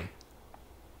withdrawing.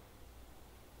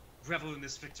 Revel in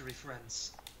this victory,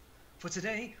 friends. For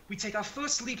today, we take our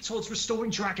first leap towards restoring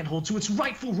Dragonhold to its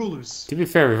rightful rulers. To be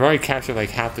fair, we've already captured like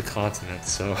half the continent,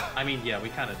 so... I mean, yeah, we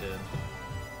kind of did.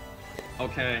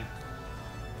 Okay.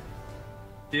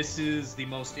 This is the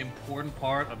most important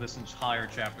part of this entire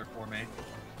chapter for me.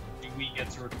 We get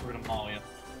to recruit Amalia.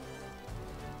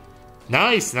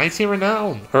 Nice! 19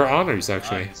 renown. Or honors,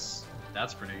 actually. Nice.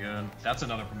 That's pretty good. That's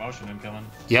another promotion incoming.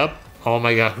 Yep. Oh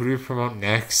my god, who do we promote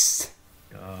next?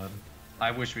 God. I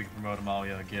wish we could promote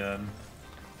Amalia again.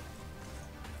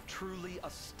 Truly a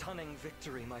stunning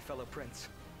victory, my fellow prince.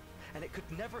 And it could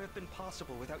never have been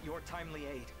possible without your timely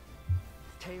aid.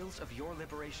 Tales of your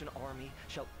liberation army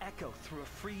shall echo through a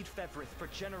freed Fevrith for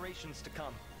generations to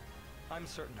come. I'm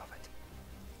certain of it.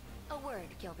 A word,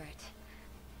 Gilbert.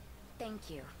 Thank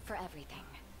you for everything.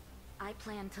 I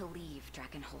plan to leave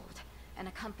Dragonhold and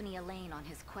accompany Elaine on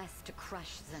his quest to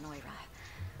crush Zenoira.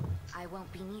 I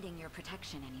won't be needing your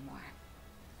protection anymore.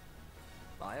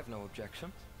 I have no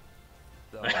objections.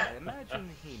 Though I imagine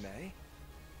he may.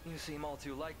 You seem all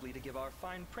too likely to give our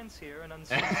fine prince here an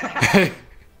unseen...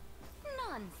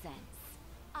 Nonsense.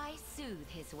 I soothe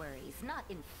his worries, not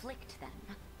inflict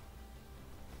them.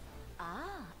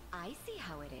 Ah, I see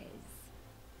how it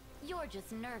is. You're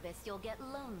just nervous you'll get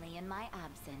lonely in my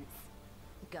absence.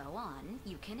 Go on,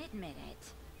 you can admit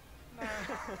it.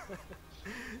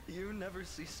 You never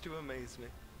cease to amaze me.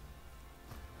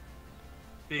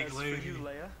 Big As lady. for you,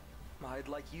 Leia, I'd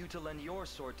like you to lend your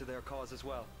sword to their cause as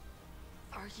well.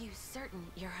 Are you certain,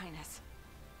 Your Highness?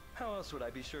 How else would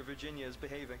I be sure Virginia is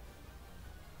behaving?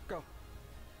 Go.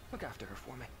 Look after her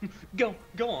for me. Go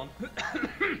on.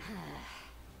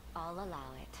 I'll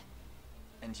allow it.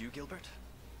 And you, Gilbert?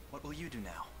 What will you do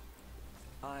now?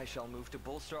 I shall move to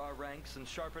bolster our ranks and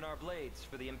sharpen our blades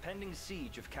for the impending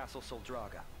siege of Castle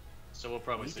Soldraga. So we'll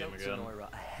probably We see him dealt again.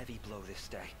 Zenoira a heavy blow this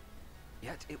day.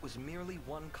 Yet it was merely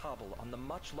one cobble on the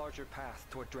much larger path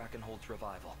toward Dragonhold's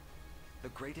revival. The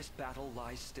greatest battle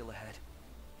lies still ahead,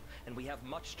 and we have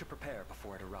much to prepare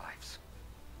before it arrives.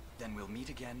 Then we'll meet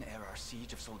again ere our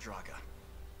siege of Soldraga.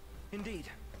 Indeed.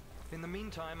 In the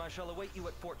meantime, I shall await you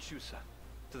at Fort Chusa,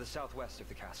 to the southwest of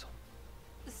the castle.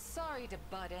 Sorry to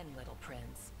butt in, little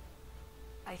prince.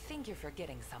 I think you're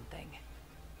forgetting something.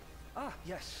 Ah,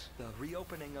 yes, the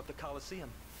reopening of the Colosseum.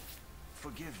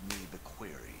 Forgive me the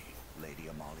query. Lady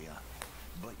Amalia,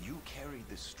 but you carry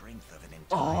the strength of an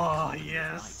entire colony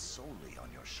of knights solely on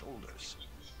your shoulders.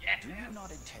 Do you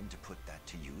not intend to put that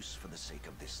to use for the sake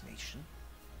of this nation?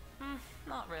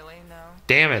 Not really, no.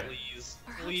 Damn it. Please,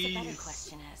 Perhaps please. a better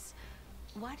question is,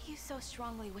 why do you so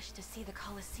strongly wish to see the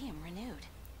Colosseum renewed?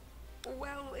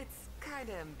 Well, it's kind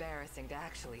of embarrassing to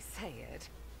actually say it.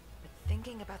 But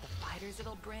thinking about the fighters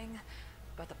it'll bring,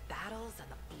 about the battles and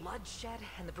the bloodshed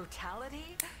and the brutality,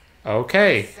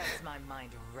 Okay. sets my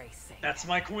mind racing. That's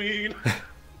my queen.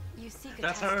 You seek a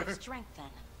That's test her. of strength, then.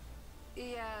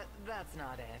 Yeah, that's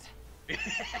not it.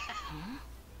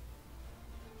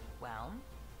 Well,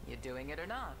 you doing it or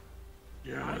not? I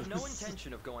have no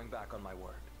intention of going back on my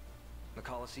word. The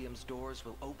Colosseum's doors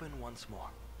will open once more.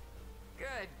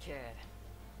 Good kid.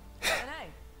 And hey,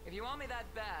 if you want me that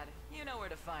bad, you know where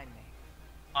to find me.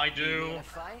 I You do. in a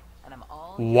fight, and I'm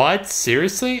all What?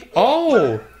 Seriously?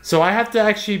 Oh! So I have to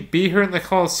actually be here in the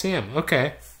Coliseum.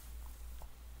 Okay.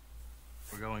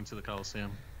 We're going to the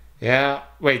Coliseum. Yeah.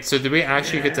 Wait, so do we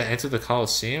actually get to enter the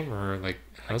Coliseum? Or, like,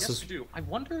 I how's guess this? we do.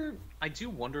 I do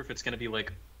wonder if it's gonna be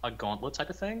like a gauntlet type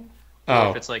of thing. Oh. Or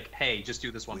if it's like, hey, just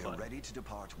do this one We are fight. ready to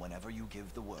depart whenever you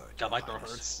give the word. God, my Your throat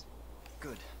Highness. hurts.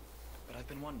 Good. But I've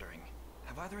been wondering,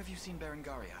 have either of you seen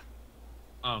Berengaria?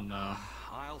 Oh no.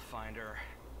 I'll find her.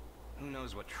 Who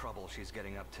knows what trouble she's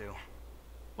getting up to.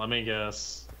 Let me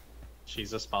guess.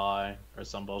 She's a spy or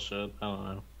some bullshit. I don't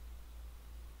know.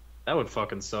 That would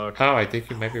fucking suck. Oh, I think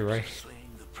you might be right.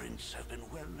 Slaying the prince have been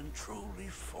well and truly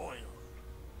foiled.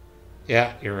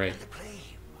 Yeah, you're right. The claim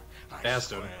lies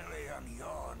Bastard. squarely on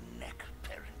your neck,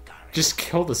 Berengaria. Just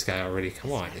kill this guy already.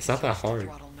 Come on. It's not that hard.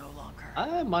 throttle no longer.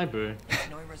 I might be.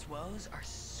 Noira's woes are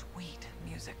sweet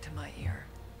music to my ear.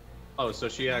 Oh, so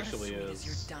she Not actually as sweet is.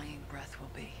 as your dying breath will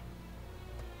be.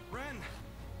 Ren!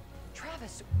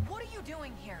 Travis, what are you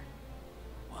doing here?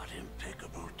 What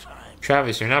impeccable time.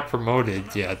 Travis, you're not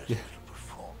promoted yet.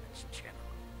 Performance, General.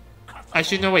 Cut the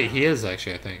Actually, no, wait. He is,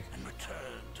 actually, I think. and return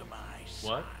to my side.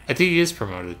 What? I think he is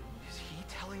promoted. Is he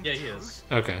telling Yeah, the he truth? is.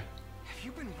 Okay. Have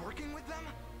you been working with them?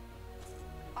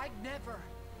 I'd never.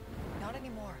 Not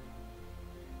anymore.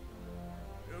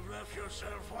 You've left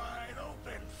yourself wide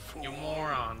open, fool. You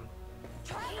moron.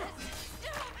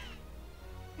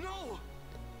 No!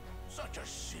 Such a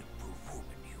simple woman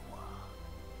you are.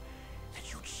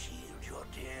 That you'd shield your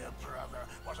dear brother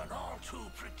was an all too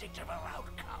predictable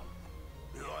outcome.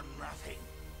 You're nothing.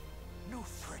 No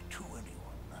threat to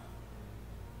anyone now.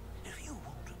 If you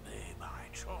won't obey my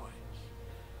choice,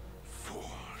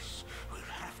 force will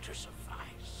have to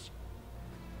suffice.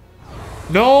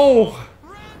 No!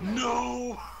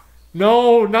 No!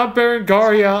 No, not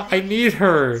Berengaria. I need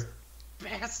her.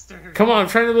 Bastard! Come on, I'm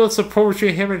trying to build support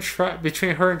between him and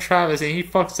between her and Travis, and he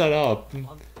fucks that up.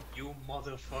 You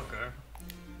motherfucker.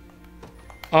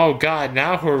 Oh god,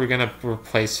 now who are we gonna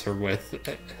replace her with?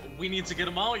 We need to get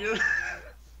Amalia.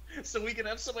 So we can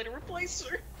have somebody to replace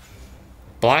her.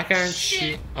 Black Iron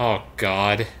Sheet. Oh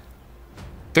god.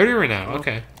 30 right now.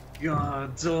 Okay.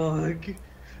 God, dog.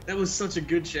 That was such a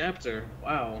good chapter.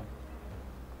 Wow.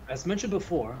 As mentioned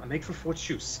before, I make for Fort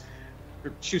Chuse,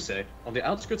 on the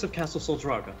outskirts of Castle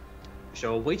Soldraga. I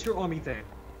shall await your army there.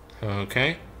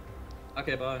 Okay.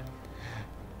 Okay, bye.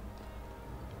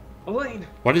 Elaine!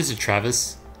 What is it,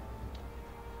 Travis?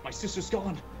 My sister's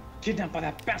gone. Kidnapped by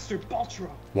that bastard Baltro.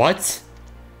 What?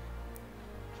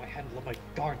 If I hadn't let my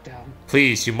guard down.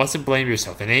 Please, you mustn't blame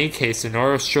yourself. In any case,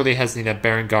 Honora surely has needed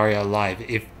Berengaria alive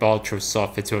if Baltro saw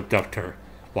fit to abduct her.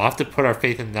 We'll have to put our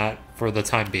faith in that for the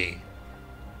time being.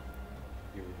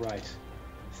 You're right.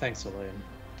 Thanks, Elaine.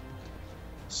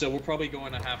 So we're probably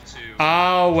going to have to...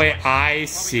 Oh, wait, I probably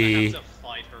see. gonna have to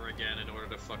fight her again in order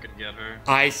to fucking get her.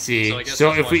 I see. So I guess So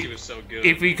that's if why we she was so good.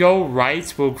 if we go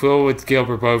right, we'll go with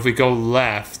Gilbert, but if we go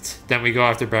left, then we go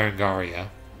after Berengaria.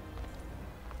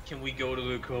 Can we go to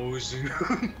the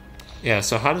Coliseum? Yeah,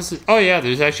 so how does it... Oh yeah,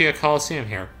 there's actually a Coliseum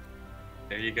here.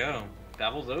 There you go.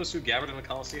 Babble those who gathered in the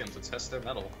Coliseum to test their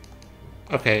mettle.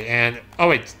 Okay, and... Oh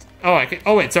wait,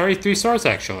 it's already 3 stars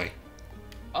actually.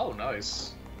 Oh,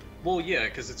 nice. Well, yeah,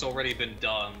 because it's already been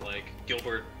done. Like,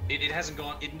 Gilbert... It hasn't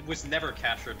gone... It was never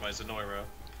captured by Zenoira.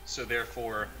 So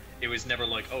therefore, it was never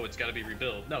like, oh, it's got to be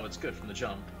rebuilt. No, it's good from the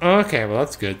jump. Okay, well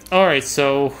that's good. Alright,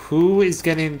 so who is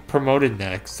getting promoted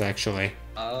next, actually?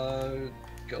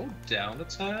 Go down a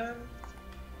time?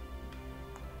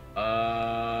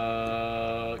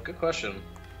 Good question.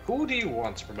 Who do you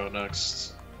want to promote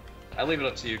next? I leave it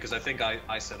up to you, because I think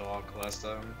I said Auk last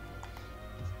time.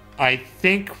 I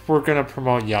think we're gonna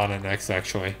promote Yana next,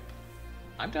 actually.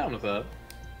 I'm down with that.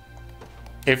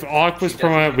 If Auk was She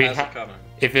promoted, definitely has it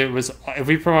coming. if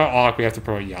we promote Auk, we have to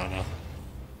promote Yana.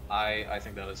 I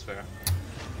think that is fair.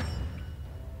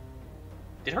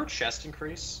 Did her chest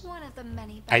increase? One of the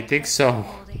many I think benefits so. of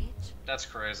old age. That's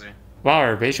crazy. Wow,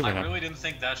 our evasion went I up. really didn't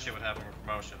think that shit would happen with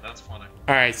promotion. That's funny.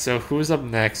 Alright, so who's up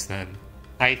next then?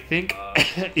 I think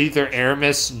either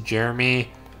Aramis, Jeremy,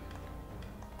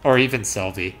 or even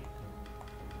Selby.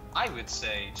 I would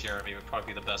say Jeremy would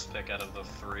probably be the best pick out of the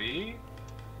three.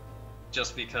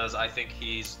 Just because I think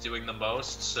he's doing the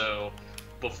most, so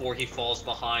before he falls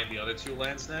behind the other two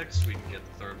lands next, we can get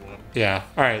the third one. Yeah.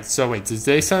 Alright, so wait, did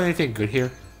they sell anything good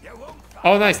here?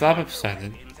 Oh, nice, lava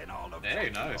pendant. Hey,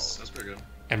 nice. That's pretty good.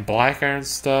 And black iron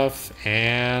stuff,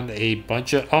 and a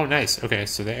bunch of... Oh, nice. Okay,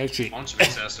 so they actually... Bunch of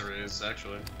accessories,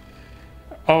 actually.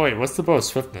 Oh, wait, what's the bow of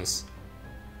swiftness?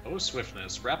 Oh,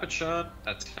 swiftness. Rapid shot.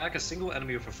 Attack a single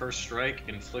enemy with a first strike.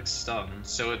 Inflicts stun.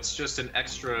 So it's just an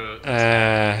extra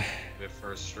attack with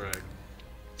first strike.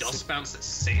 Dust bounce at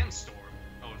sandstorm.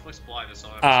 Oh, inflicts blindness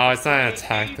on. Oh, it's not an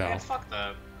attack, though. Man, fuck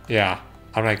that. Yeah,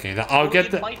 I'm not getting that. I'll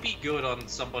get the... It might be good on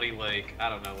somebody like, I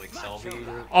don't know, like Selby.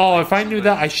 Oh, if I knew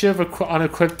that, I should have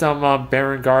unequipped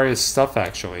Berengaria's stuff,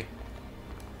 actually.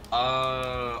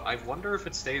 I wonder if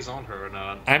it stays on her or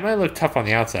not. I might look tough on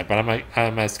the outside, but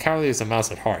I'm as cowardly as a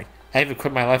mouse at heart. I have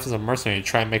equipped my life as a mercenary to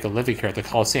try and make a living here at the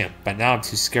Coliseum, but now I'm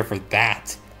too scared for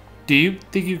that. Do you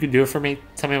think you can do it for me?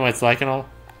 Tell me what it's like and all?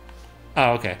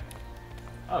 Oh, okay.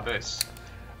 Oh, base.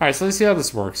 Alright, so let's see how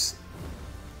this works.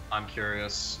 I'm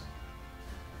curious.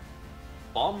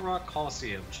 Bomb Rock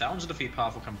Coliseum. Challenge and defeat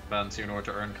powerful combatants in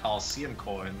order to earn Coliseum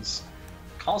coins.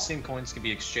 Coliseum coins can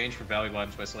be exchanged for valuable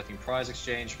items by selecting Prize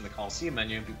Exchange from the Coliseum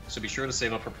menu, so be sure to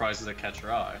save up for prizes that catch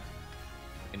your eye.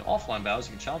 In offline battles,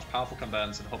 you can challenge powerful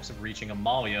combatants in hopes of reaching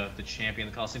Amalia, the champion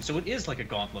of the Coliseum, so it is like a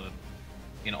gauntlet.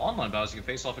 In online battles, you can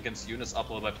face off against units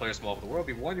uploaded by players from all over the world.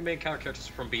 Be warned, your main characters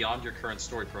from beyond your current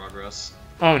story progress.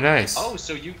 Oh, nice. Oh,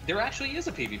 so there actually is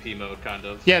a PvP mode, kind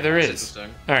of. Yeah, there That's is.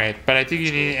 interesting. Alright, but I think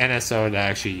you need an NSO to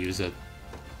actually use it.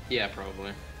 Yeah,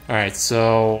 probably. Alright,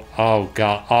 so... Oh,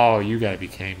 God. Oh, you gotta be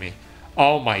kidding me.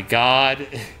 Oh, my God.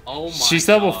 Oh, my She's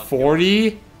level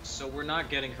 40? So we're not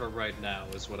getting her right now,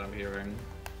 is what I'm hearing.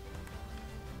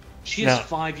 She has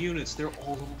 5 units. They're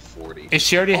all level 40. And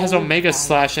she already has Omega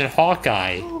Slash and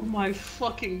Hawkeye. Oh my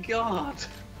fucking god.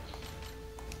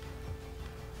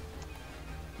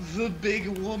 The big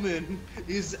woman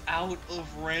is out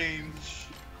of range.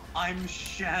 I'm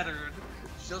shattered.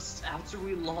 Just after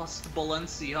we lost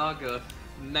Balenciaga,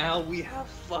 now we have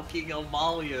fucking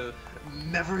Amalia,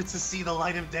 never to see the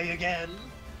light of day again.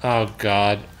 Oh,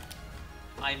 God.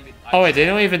 Oh, wait, they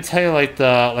don't even tell you, what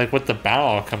the battle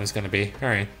outcome is gonna be.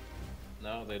 Alright.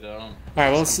 No, they don't.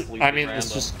 Alright, well, let's Random.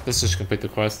 just complete the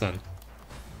quest then.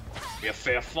 Be a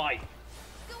fair fight.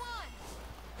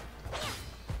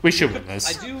 We should win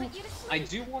this. I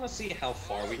do want to see how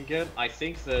far we can get. I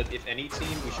think that if any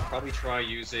team, we should probably try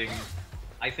using,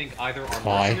 I think either our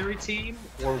mercenary team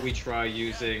or we try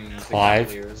using the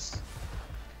Cavaliers.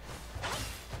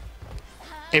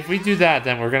 If we do that,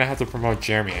 then we're gonna have to promote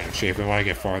Jeremy, actually, if we want to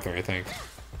get farther, I think.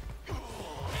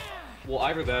 Well,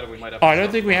 either that or we might have Oh, I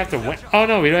don't think we have to win. Oh,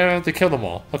 no, we don't have to kill them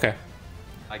all. Okay.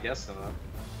 I guess so.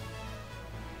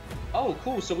 Oh,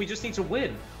 cool, so we just need to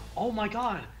win. Oh my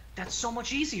god, that's so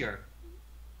much easier.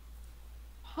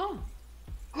 Huh.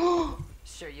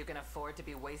 Sure you can afford to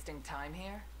be wasting time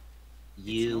here?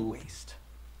 It's no waste.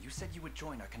 You said you would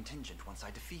join our contingent once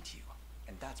I defeat you,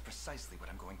 and that's precisely what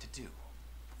I'm going to do.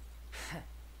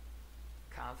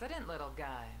 Confident little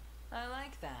guy. I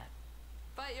like that.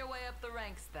 Fight your way up the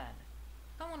ranks then.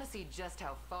 I want to see just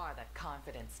how far that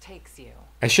confidence takes you.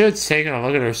 I should have taken a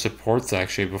look at her supports,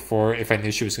 actually, before, if I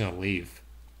knew she was gonna leave.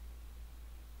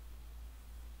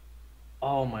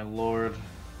 Oh my lord.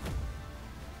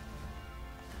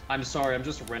 I'm sorry, I'm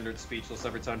just rendered speechless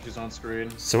every time she's on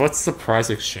screen. So what's the prize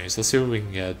exchange? Let's see what we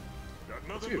can get.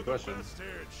 That's a good question.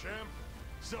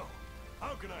 So,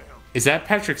 how can I help? Is that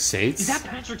Patrick Sates? Is that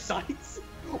Patrick Sates?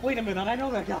 Wait a minute, I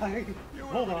know that guy.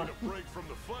 Hold on.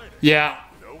 Yeah.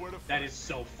 That is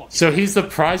so fucking So he's the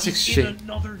prize He's exchange. in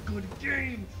another good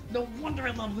game. No wonder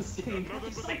I love this game.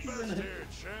 Patrick Sates is in it.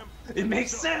 It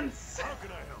makes sense.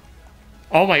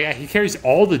 Oh my god, he carries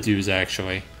all the dues,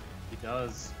 actually. He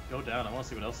does. Go down. I want to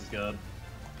see what else he's got.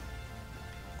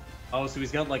 Oh, so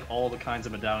he's got like all the kinds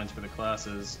of medallions for the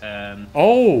classes and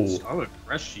Scarlet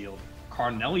Crest Shield,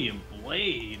 Carnelian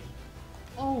Blade.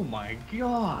 Oh my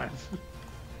god.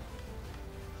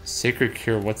 Sacred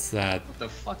Cure, what's that? What the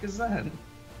fuck is that?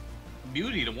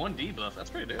 Beauty to 1 debuff. That's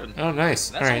pretty good. Oh, nice.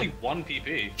 That's Alright. only 1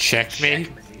 PP. Checkmate.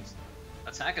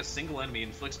 Attack a single enemy,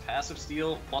 inflicts passive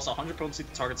steel, plus 100 potency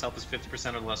to target's health is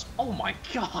 50% or less. Oh my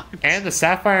god! And the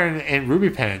Sapphire and Ruby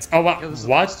pennants. Oh, wow. Yeah, those are the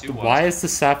What? plus 2 Why ones. is the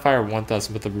Sapphire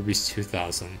 1000 but the Ruby's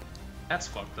 2000? That's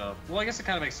fucked up. Well, I guess it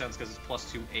kind of makes sense because it's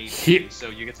plus 2 He- AP, so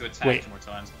you get to attack Wait. 2 more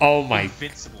times. Oh my-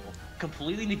 Invincible.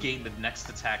 Completely negating the next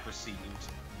attack received.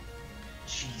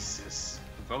 Jesus.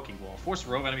 Provoking Wall. Force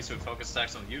rogue enemies to focus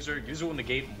attacks on the user. User will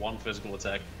negate 1 physical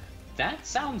attack. That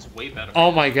sounds way better.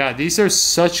 Oh my god, these are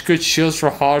such good shields for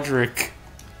Hodrick.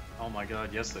 Oh my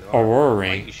god, yes they are. Aurora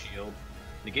Ring. Lightning Shield.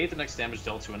 Negate the next damage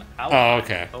dealt to an ally. Oh,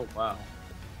 okay. Oh, wow.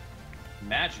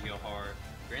 Magio Heart.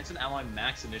 Grants an ally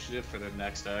max initiative for their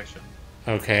next action.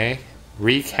 Okay. Magic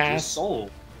Recast. Soul.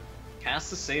 Cast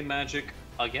the same magic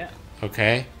again.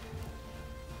 Okay.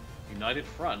 United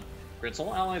Front. Grants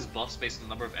all allies buffs based on the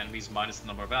number of enemies minus the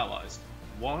number of allies.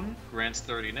 1 grants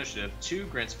 30 initiative. 2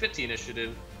 grants 50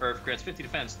 initiative, or grants 50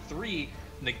 defense. 3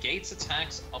 negates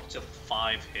attacks up to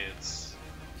 5 hits.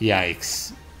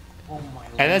 Yikes. Oh my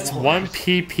And that's lord. 1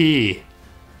 PP.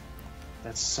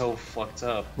 That's so fucked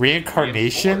up.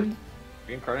 Reincarnation?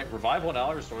 Reincarnate. Revive 1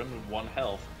 ally, restore him to 1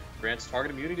 health. Grants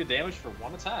target immunity to damage for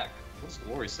 1 attack. What's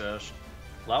Glory Sash?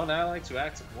 Allow an ally to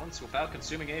act once without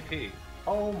consuming AP.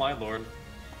 Oh my lord.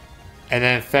 And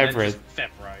then And Febrite. just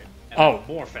Febrite. And Oh. then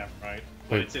more Febrite,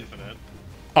 but Wait. it's infinite.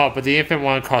 Oh, but the infant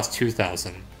one costs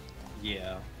 2,000.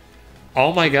 Yeah.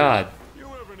 Oh my god. You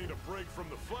ever need a break from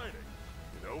the fighting?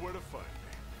 You know where to find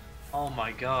me. Oh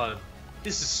my god.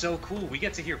 This is so cool. We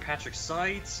get to hear Patrick's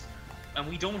sights, and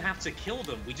we don't have to kill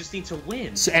them. We just need to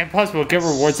win. So, and plus, we'll get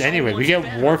rewards So anyway. We much get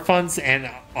better. war funds and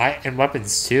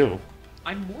weapons too.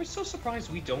 I'm more so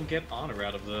surprised we don't get honor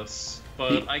out of this.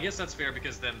 But I guess that's fair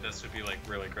because then this would be like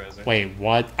really crazy. Wait,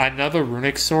 what? Another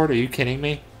runic sword? Are you kidding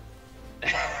me?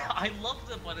 I love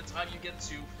that by the time you get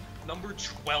to number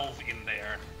 12 in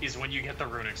there is when you get the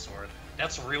runic sword.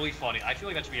 That's really funny. I feel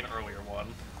like that should be an earlier one.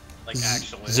 Like,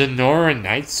 actually. Zenora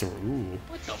Knight Sword. Ooh.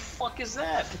 What the fuck is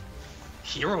that?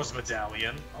 Heroes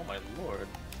Medallion? Oh my lord.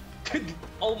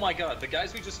 Oh my god, the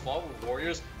guys we just fought were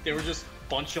warriors. They were just a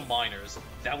bunch of miners.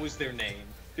 That was their name.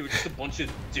 They were just a bunch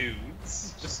of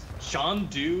dudes. Just John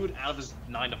Dude out of his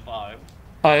 9 to 5.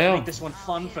 Oh, yeah. Make this one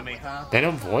fun for me, huh? They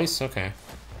don't voice? Okay.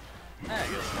 I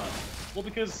guess not. Well,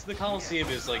 because the Coliseum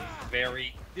is like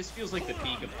very. This feels like the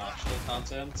peak of optional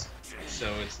content.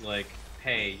 So it's like,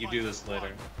 hey, you do this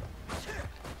later.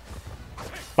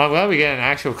 Well, I'm glad we get an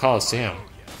actual Coliseum.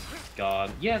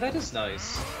 God. Yeah, that is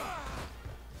nice.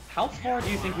 How far do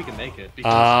you think we can make it?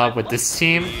 I'd With like this to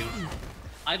team?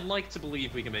 I'd like to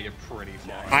believe we can make it pretty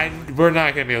far. We're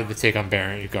not gonna be able to take on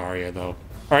Baron Igaria though,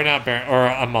 or not Baron, or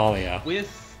Amalia.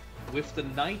 With the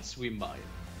Knights, we might.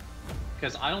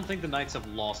 Because I don't think the Knights have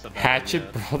lost a battle Hatchet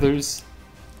yet. Brothers.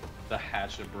 The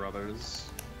Hatchet Brothers.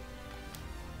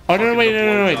 Oh no! Fucking Wait, the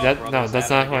no! Blowjob No, Brothers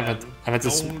that's at not it who I meant. again. I meant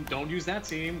to. Don't use that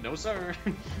team. No, sir.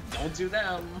 Don't do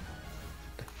them.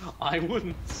 I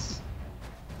wouldn't.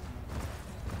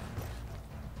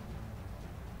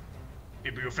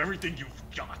 Give me of everything you've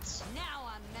got. Now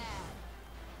I'm mad.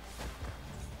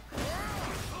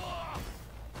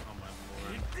 Oh my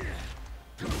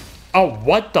lord. Oh,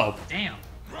 what the? Damn.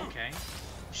 Okay.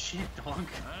 Shit, dog.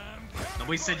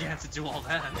 Nobody said you had to do all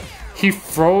that. He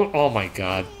froze. Oh my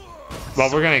god.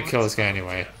 Well, we're gonna kill this guy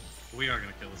anyway. We are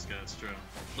gonna kill this guy, it's true.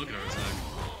 Look at our attack.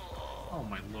 Oh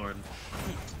my lord.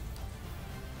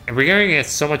 And we're gonna get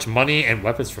so much money and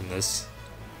weapons from this.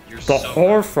 You're The so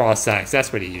Hoarfrost axe.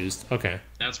 That's what he used. Okay.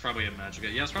 That's probably a magic.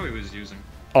 Yeah, that's probably what he's using.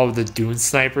 Oh, the Dune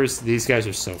snipers. These guys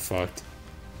are so fucked.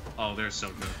 Oh, they're so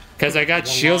good. Because I got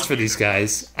Well, shields lot for these either.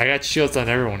 guys. I got shields on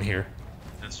everyone here.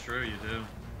 That's true, you do.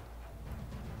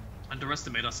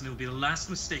 Underestimate us and it'll be the last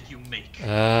mistake you make.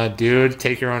 Dude,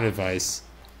 take your own advice.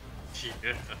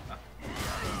 Yeah.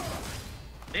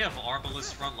 They have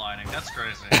Arbalest frontlining. That's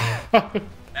crazy.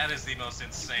 That is the most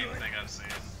insane thing I've seen.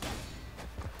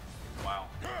 Wow.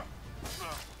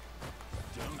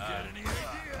 Don't get any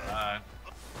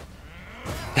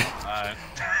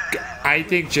I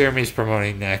think Jeremy's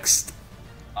promoting next.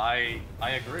 I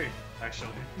agree, actually.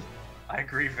 I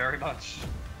agree very much.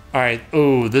 Alright,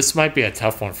 ooh, this might be a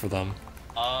tough one for them.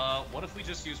 What if we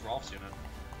just use Rolf's unit?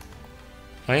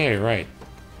 Oh yeah, you're right.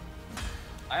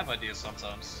 I have ideas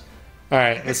sometimes.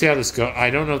 Alright, let's see how this goes. I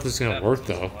don't know if this is gonna work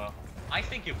though. I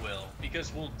think it will,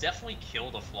 because we'll definitely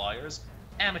kill the Flyers.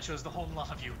 Amateurs, the whole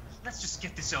lot of you. Let's just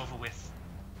get this over with.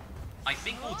 I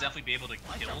think we'll definitely be able to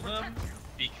kill them,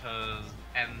 because...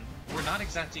 And we're not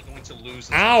exactly going to lose...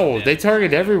 Ow! They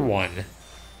target everyone.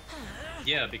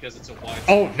 Yeah, because it's a wide...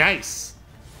 Oh, nice!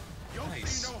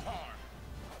 Nice.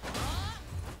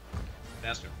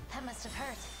 Bastard. That must have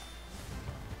hurt.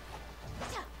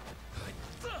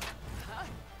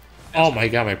 Oh my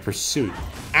god, my pursuit.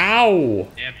 Ow!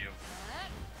 Damn you.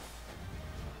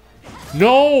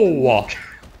 No!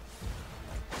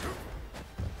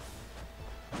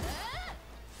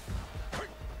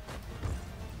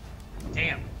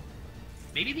 Damn.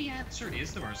 Maybe the answer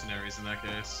is the mercenaries in that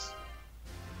case.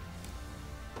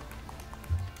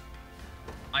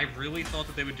 I really thought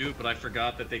that they would do it, but I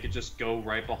forgot that they could just go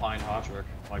right behind Hodrick.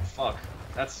 Like, fuck.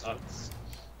 That sucks.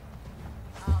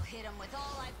 I'll hit him with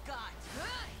all I've got.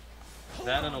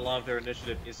 That and a lot of their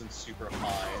initiative isn't super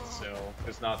high, so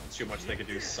there's not too much they could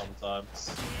do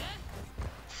sometimes.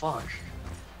 Fuck.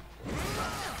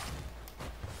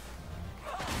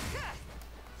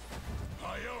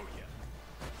 I owe you.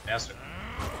 Bastard.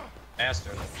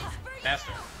 Bastard.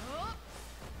 Bastard.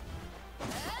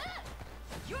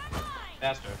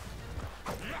 Bastard.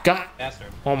 God.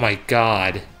 Bastard. Oh my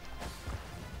god.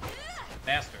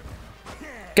 Bastard.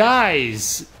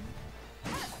 Guys!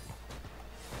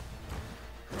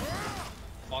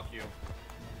 Fuck you.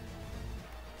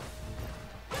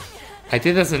 I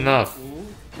think that's enough.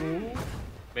 Ooh.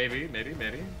 Maybe, maybe,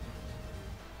 maybe.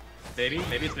 Maybe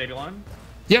it's Baby Line.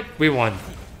 Yep, we won.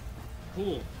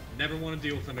 Cool. Never want to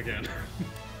deal with him again.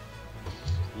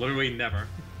 Literally never.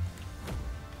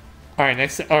 Alright,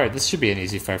 next. Alright, this should be an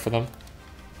easy fight for them.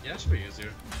 Yeah, it should be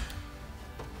easier.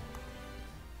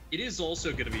 It is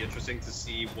also going to be interesting to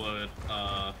see what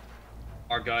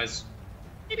our guys...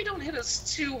 Maybe don't hit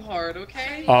us too hard,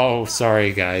 okay? Oh,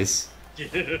 sorry, guys.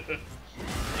 I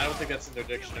don't think that's in their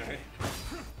dictionary.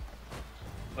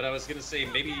 But I was going to say,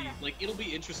 maybe, like, it'll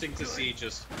be interesting to see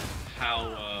just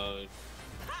how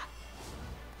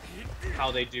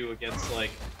they do against,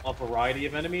 like, a variety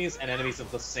of enemies and enemies of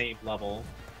the same level.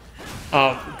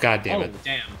 Oh, god damn it. Oh,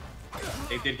 damn.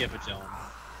 They did get Magellan.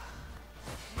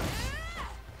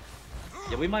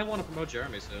 Yeah, we might want to promote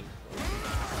Jeremy soon.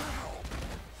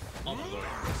 Oh my lord.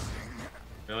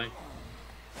 Really?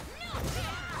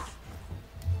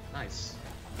 Nice.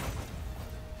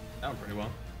 That went pretty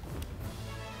well.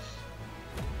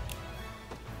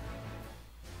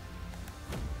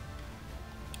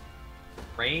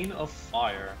 Rain of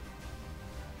Fire.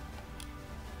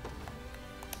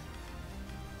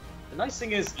 The nice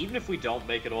thing is, even if we don't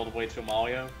make it all the way to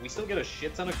Amalia, we still get a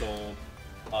shit ton of gold,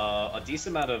 a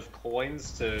decent amount of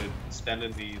coins to spend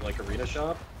in the, like, arena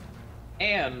shop,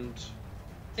 and...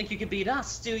 Think you can beat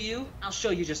us, do you? I'll show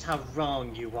you just how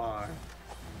wrong you are.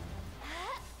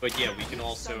 But yeah, we can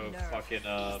also fucking,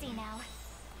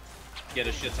 get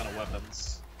a shit ton of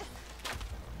weapons.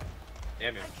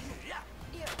 Damn you.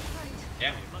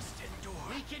 Damn you.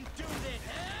 We can do this.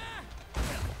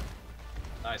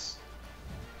 Nice.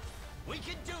 We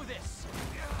can do this.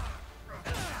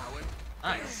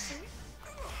 Nice.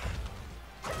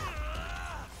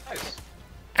 Nice.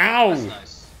 Ow! That's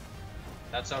nice.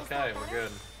 That's okay, we're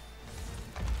good.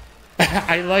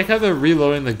 I like how they're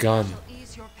reloading the gun.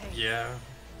 Yeah.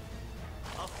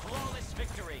 A flawless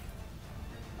victory.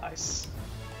 Nice.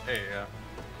 There you go.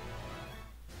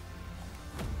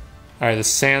 Alright, the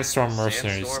Sandstorm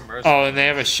Mercenaries. Sandstorm Mercenaries. Oh, and they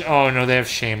have a oh no, they have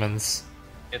shamans.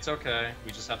 It's okay,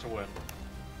 we just have to win.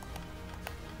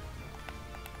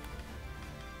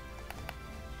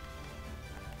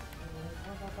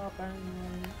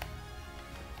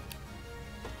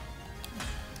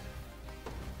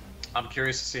 I'm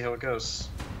curious to see how it goes.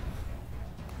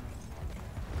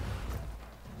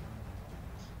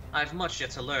 I've much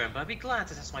yet to learn, but I'd be glad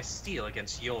to test my steel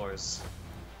against yours.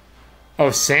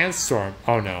 Oh, Sandstorm.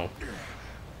 Oh no.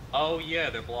 Oh yeah,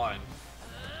 they're blind.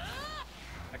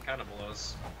 That kind of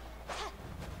blows.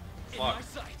 Fuck.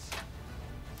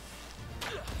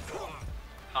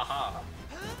 Haha.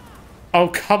 Oh,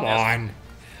 come on.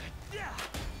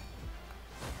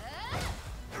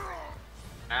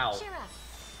 Ow. Cheer up.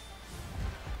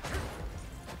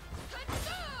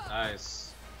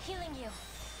 Nice. Healing you.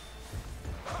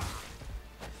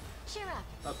 Cheer up.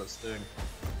 Not the sting.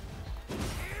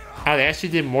 Oh, they actually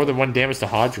did more than one damage to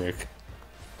Hodrick.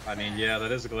 I mean, yeah,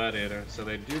 that is a gladiator, so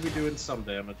they do be doing some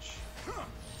damage.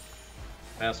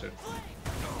 Bastard.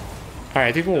 Alright,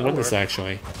 I think we'll win this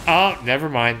actually. Oh, never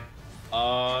mind.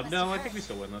 No, I think we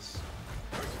still win this.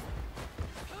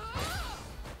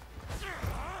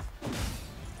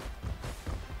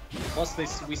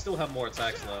 Plus, we still have more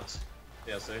attacks left.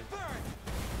 Yeah, see?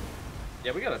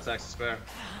 Yeah, we got attacks to spare.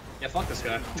 Yeah, fuck this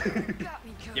guy.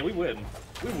 Yeah, we win.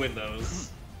 We win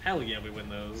those. Hell yeah, we win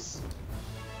those.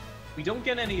 We don't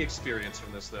get any experience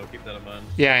from this, though. Keep that in mind.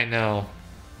 Yeah, I know.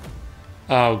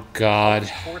 Oh, God.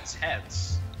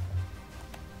 Quartets.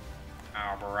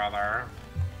 Oh, brother.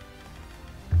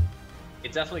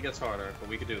 It definitely gets harder, but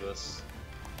we could do this.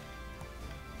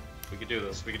 We can do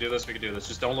this. We can do this. We can do this.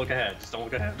 Just don't look ahead. Just don't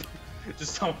look ahead.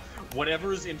 Just don't.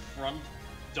 Whatever's in front,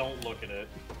 don't look at it.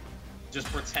 Just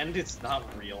pretend it's not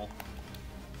real.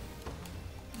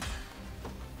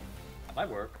 That might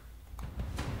work.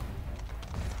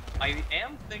 I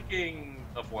am thinking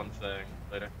of one thing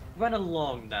later. Run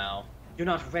along now. You're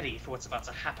not ready for what's about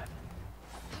to happen.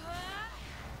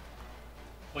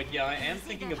 But yeah, I am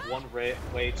thinking of one way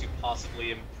to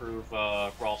possibly improve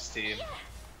Rolf's team.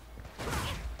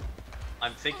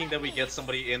 I'm thinking that we get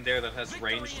somebody in there that has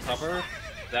ranged cover.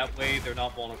 That way they're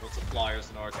not vulnerable to flyers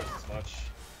and archers as much.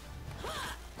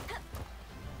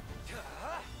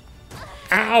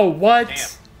 Ow, what? Damn.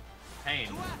 Pain.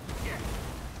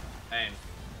 Pain.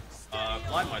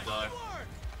 Clyde might die.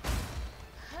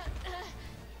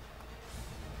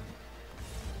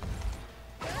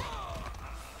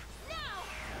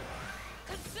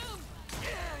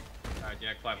 Alright,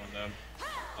 yeah, Clyde went down.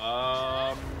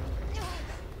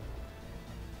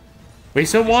 We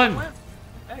still won!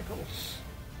 Hey, cool.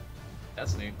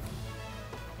 That's neat.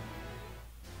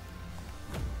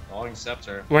 Falling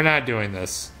Scepter. We're not doing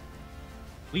this.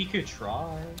 We could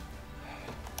try.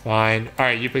 Fine.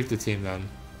 Alright, you pick the team then.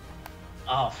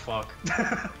 Oh, fuck.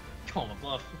 Call him a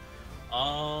bluff.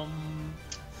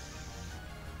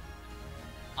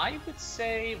 I would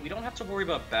say we don't have to worry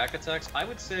about back attacks. I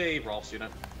would say Rolf's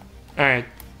unit. Alright.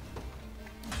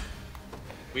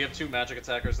 We have 2 magic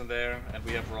attackers in there, and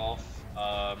we have Rolf.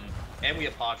 And we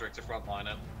have Podrick to frontline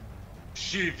it.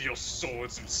 Sheathe your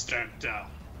swords and stand down.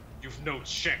 You've no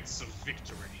chance of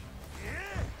victory.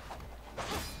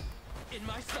 In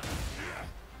my sight.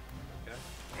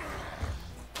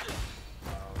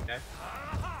 Okay.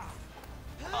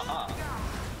 Haha.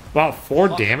 Wow, 4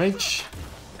 damage?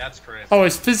 That's crazy. Oh,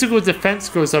 his physical defense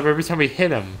goes up every time we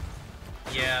hit him.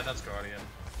 Yeah, that's Guardian.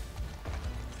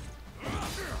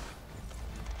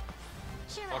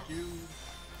 Fuck you.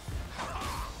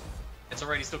 It's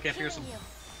alright, he still can't pierce him.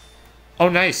 Oh,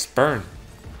 nice. Burn.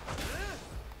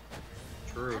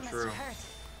 True, true.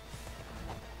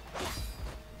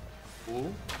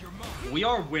 Ooh. We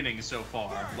are winning so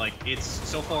far. Like,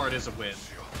 so far it is a win.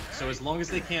 So as long as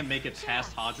they can't make it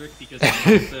past Hodrick, because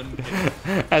none of them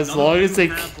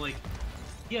have, like...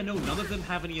 Yeah, no, none of them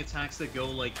have any attacks that go,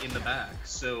 like, in the back.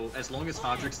 So as long as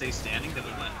Hodrick stays standing, then we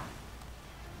win.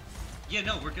 Yeah,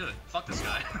 no, we're good. Fuck this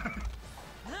guy.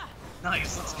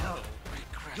 Nice, let's go.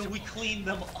 Yo, we cleaned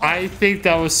them up. I think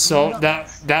that was so...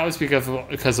 That was because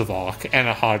of Alk and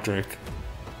a Hodrick.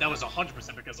 That was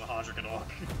 100% because of Hodrick and Alk.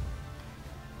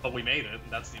 But we made it,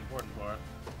 and that's the important part.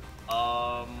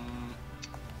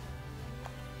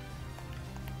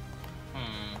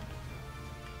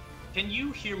 Can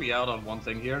you hear me out on one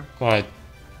thing here? What?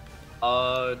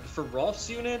 For Rolf's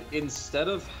unit, instead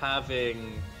of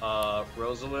having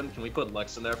Rosalind, can we put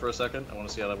Lex in there for a second? I want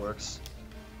to see how that works.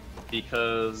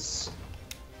 Because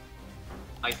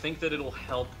I think that it'll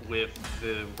help with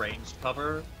the ranged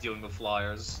cover, dealing with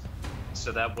flyers.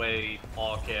 So that way,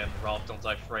 Alk and Rolf don't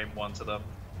die frame 1 to them.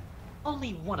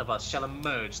 Only one of us shall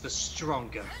emerge the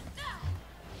stronger.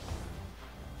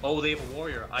 Oh, they have a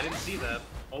warrior. I didn't see that.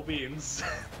 Oh, beans.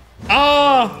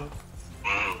 Oh!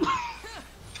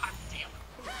 God damn.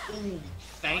 Ooh,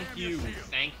 thank you,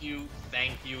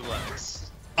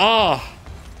 Lex. Oh!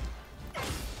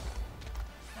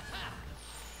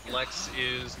 Lex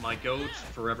is my goat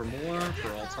forevermore,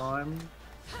 for all time.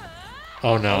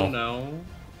 Oh no. Oh no.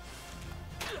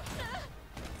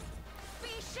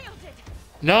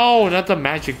 No, not the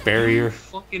magic barrier. You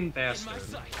fucking bastard.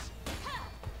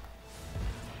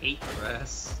 Hate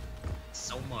press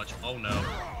so much. Oh no.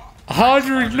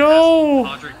 Hodrick, no!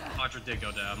 Hodrick did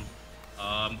go down.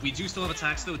 We do still have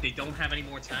attacks though. They don't have any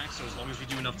more attacks, so as long as we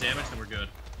do enough damage, then we're good.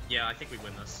 Yeah, I think we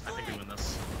win this.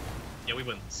 Yeah, we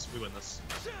win this.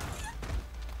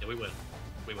 Yeah, we win.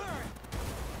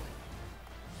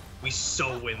 We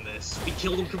so win this. We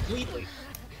killed him completely.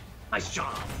 Nice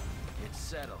job. It's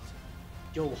settled.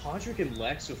 Yo, Hodrick and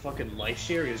Lex with fucking life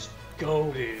share is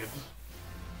goated.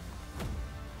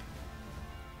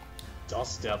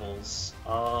 Dust Devils.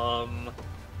 Alright.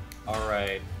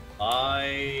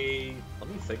 Let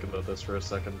me think about this for a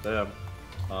second. Damn.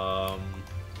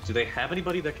 Do they have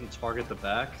anybody that can target the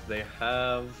back? They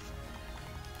have...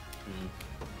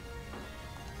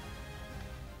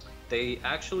 They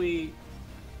actually...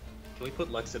 Can we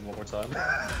put Lex in one more time?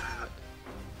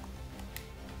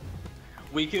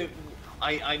 We can...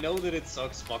 I know that it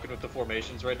sucks fucking with the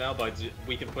formations right now, but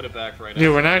we can put it back right now.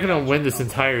 Dude, we're not gonna win this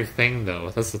entire thing, though.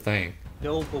 That's the thing.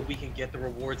 No, but we can get the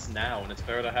rewards now, and it's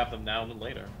better to have them now than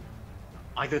later.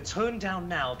 Either turn down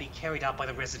now or be carried out by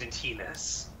the resident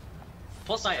healers.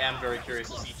 Plus, I am very curious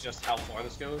to see just how far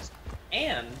this goes.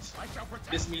 And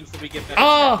this means that we get better.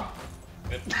 Oh!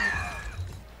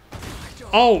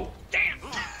 Oh! Damn!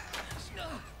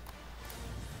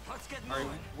 Alright,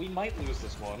 we might lose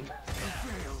this one.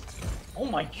 Oh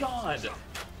my god!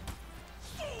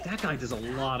 That guy does a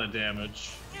lot of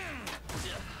damage.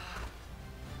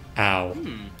 Ow.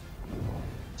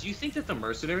 Do you think that the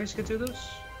mercenaries could do this?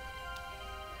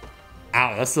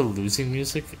 Ow, that's the losing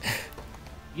music?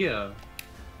 Yeah.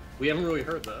 We haven't really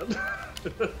heard that.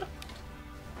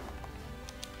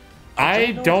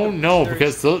 I don't know,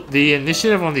 because the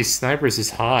initiative on these snipers is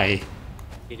high.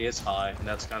 It is high, and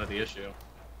that's kind of the issue.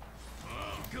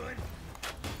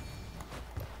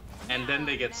 And then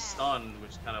they get stunned,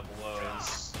 which kind of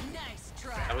blows.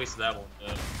 At least that one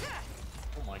did.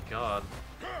 Oh my god.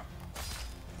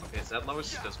 Okay, so that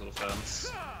lowers physical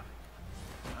defense.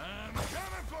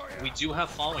 We do have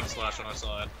Falling Slash on our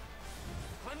side.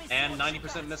 And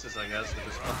 90% misses, I guess, which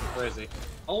is fucking crazy.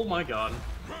 Oh my god.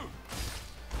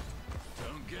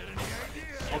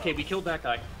 Okay, we killed that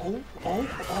guy. Oh.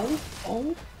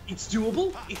 It's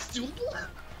doable. It's doable.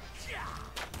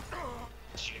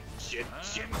 Shit.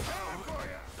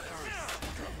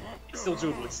 It's still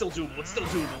doable. It's still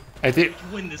doable. I did. We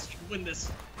can win this. We can win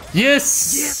this.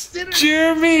 Yes! Yes,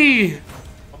 Jeremy!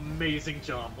 Amazing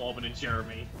job, Alvin and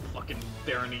Jeremy. Fucking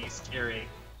Berenice, Carrie,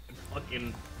 and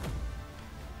fucking.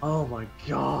 Oh my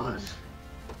god.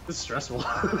 This is stressful.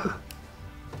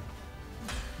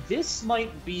 This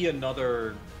might be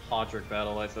another Hodrick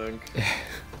battle, I think.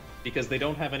 Because they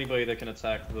don't have anybody that can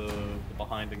attack the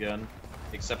behind again.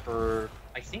 Except for...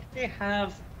 I think they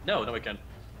have... No, we can.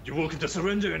 You're welcome to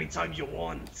surrender anytime you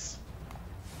want.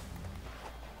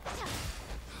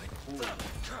 Ooh.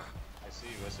 I see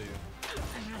you.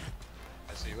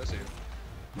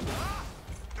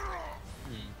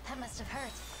 That must have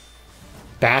hurt.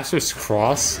 Bastard's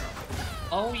Cross?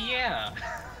 Oh yeah!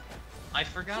 I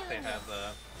forgot they have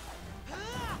that.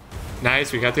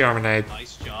 Nice, we got the Armor Knight.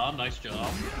 Nice job.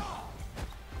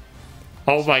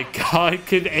 Oh my god,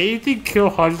 can anything kill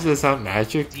Hodge that's not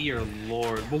magic? Dear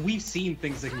lord. Well, we've seen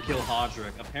things that can kill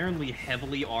Hodrick. Apparently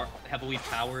heavily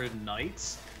powered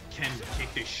knights can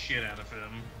kick the shit out of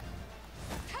him.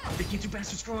 They can't do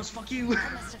Bastard's Cross, fuck you!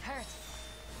 That must have hurt.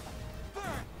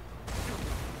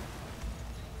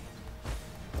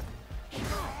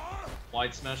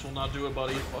 Wide Smash will not do it,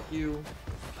 buddy. Fuck you.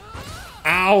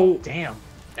 Ow! Damn.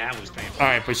 That was painful.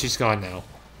 Alright, but she's gone now.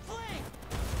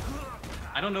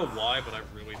 I don't know why, but I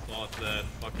really thought that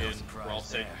fucking Brawl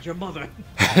said, your mother.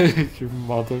 Your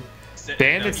mother.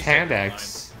 Bandit's hand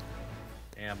axe.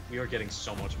 Damn, we are getting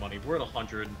so much money. We're at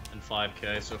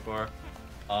 105k so far.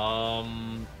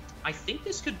 I think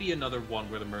this could be another one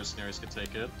where the mercenaries could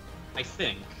take it. I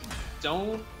think.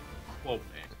 Don't quote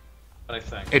me, but I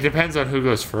think. It depends on who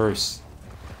goes first.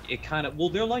 It kind of... Well,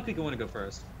 they're likely going to go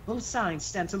first. Both sides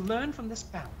stand to learn from this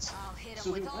bout.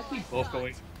 So they're likely both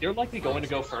going... They're likely going to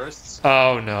go first.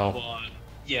 Oh, no. But,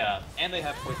 yeah, and they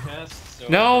have quick cast, so...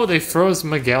 No, they froze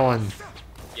Magellan.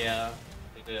 Yeah,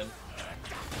 they did.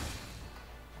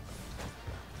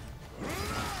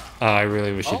 Oh, I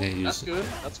really wish he didn't use that's good.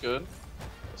 That's good.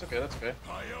 That's okay.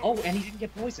 Oh, and he didn't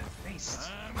get poisoned. Nice.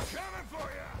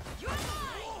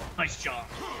 Nice job.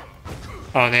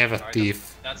 Oh, and they have a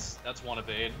thief. That's one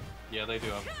evade. Yeah, they do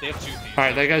have. They have two thieves.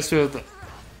 Alright, that guy's doing the...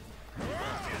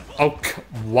 Oh,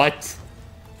 what?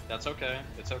 That's okay.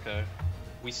 It's okay.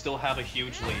 We still have a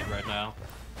huge lead right now,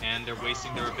 and they're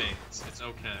wasting their evades. It's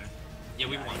okay. Yeah,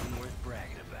 we won. Worth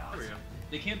bragging about. There we go.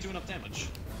 They can't do enough damage.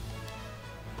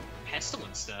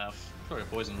 Pestilence Staff. Probably a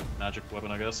poison magic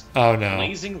weapon, I guess. Oh no.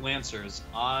 Blazing Lancers.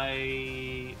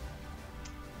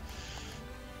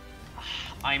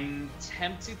 I'm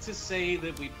tempted to say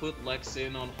that we put Lex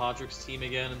in on Hodrick's team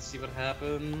again and see what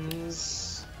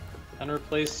happens. And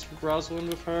replace Rosalind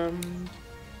with her.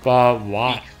 But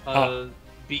why?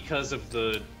 Because of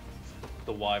the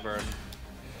Wyvern.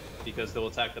 Because they'll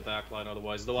attack the backline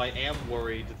otherwise. Though I am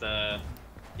worried that,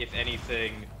 if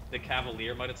anything, the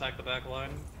Cavalier might attack the backline.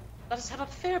 Let us have a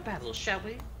fair battle, shall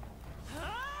we?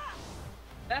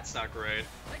 That's not great.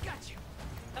 I got you.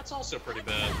 That's also pretty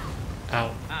bad.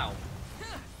 Ow. Ow.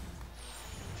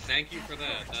 Thank you for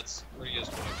that. That's pretty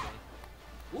useful,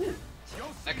 actually. Ooh,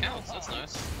 that counts. That's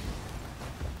nice.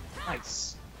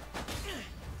 Nice.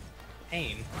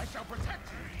 Pain. I shall protect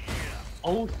you.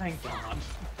 Oh, thank God.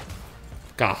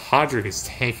 God, Hodrick is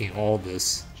tanking all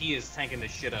this. He is tanking the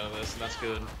shit out of this, and that's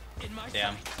good.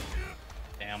 Damn.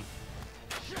 Damn.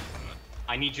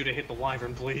 I need you to hit the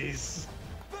Wyvern, please.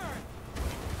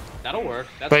 That'll work.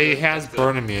 That's but good. he has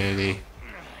burn immunity.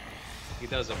 He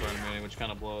does have burn immunity, which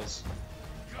kind of blows.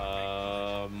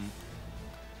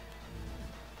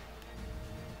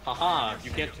 Haha,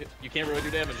 you can't really do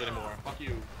damage anymore. Fuck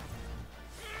you.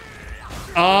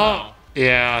 Oh,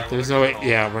 yeah. There's no way.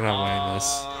 Yeah, we're not winning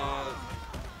this.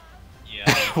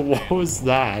 Yeah. What was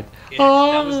that?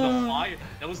 That was the fire.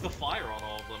 That was the fire on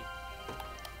all of them.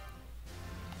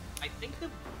 I think that.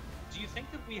 Do you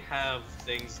think that we have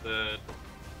things that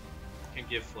can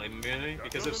give flame immunity?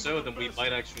 Because if so, then we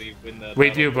might actually win that. We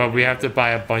do, but we have to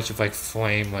buy a bunch of like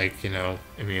flame, like, you know,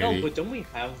 immunity. No, but don't we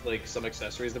have like some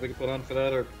accessories that we can put on for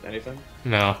that or anything?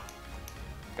 No.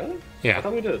 Really? Yeah. I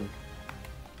thought we did.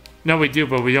 No, we do,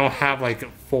 but we don't have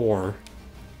like 4.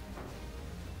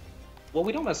 Well,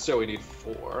 we don't necessarily need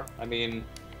 4. I mean,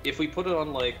 if we put it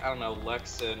on like, I don't know,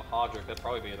 Lex and Hodrick, that'd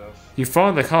probably be enough. You fought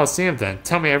in the Coliseum then.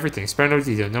 Tell me everything. Spare no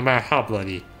detail, no matter how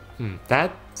bloody.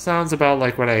 That sounds about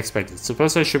like what I expected.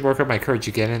 Suppose I should work up my courage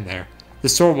to get in there. The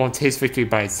sword won't taste victory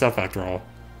by itself after all.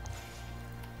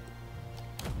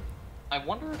 I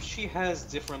wonder if she has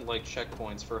different like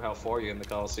checkpoints for how far you're in the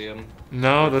Coliseum.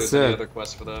 No, if that's there's any it. other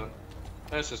quests for that.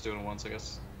 Let's just do it once, I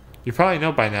guess. You probably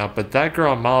know by now, but that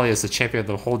girl Amalia is the champion of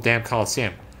the whole damn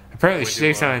Coliseum. Apparently she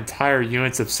takes on entire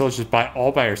units of soldiers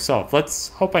all by herself. Let's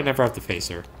hope I never have to face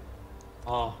her.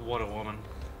 Oh, what a woman.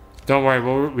 Don't worry,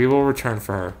 we will return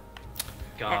for her.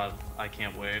 God, I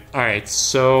can't wait. Alright,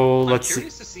 so I'm let's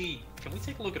curious to see, can we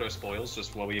take a look at our spoils,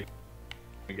 just what we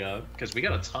got? Because we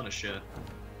got a ton of shit.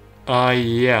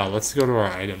 Yeah, let's go to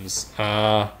our items.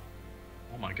 Oh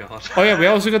my god. Oh yeah, we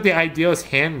also got the Idealist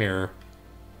hand mirror.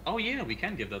 Oh yeah, we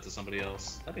can give that to somebody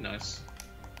else. That'd be nice.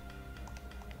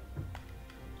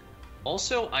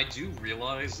 Also, I do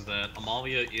realize that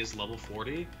Amalia is level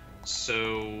 40,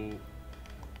 so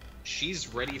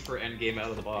she's ready for endgame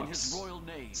out of the box.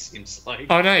 Seems like.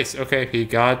 Oh nice, okay, he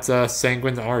got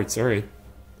Sanguine Arts, alright.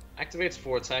 Activates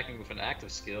for attacking with an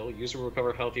active skill. User will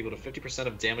recover health equal to 50%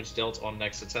 of damage dealt on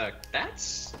next attack.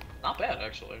 That's not bad,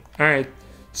 actually. Alright,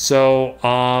 so,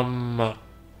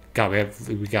 God,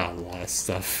 we got a lot of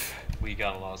stuff. We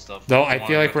got a lot of stuff. No, I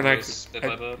feel like we're not.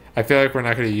 I feel like we're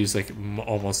not going to use like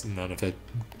almost none of it.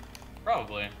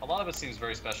 Probably. A lot of it seems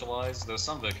very specialized, though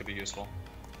some of it could be useful.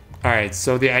 Alright,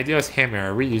 so the Idealist hammer,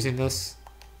 are we using this?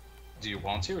 Do you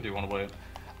want to, or do you want to wait?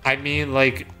 I mean,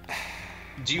 like...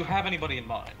 Do you have anybody in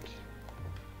mind?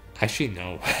 Actually,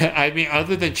 no. I mean,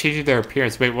 other than changing their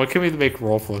appearance, wait, what can we make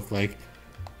Rolf look like?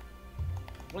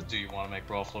 What do you want to make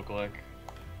Rolf look like?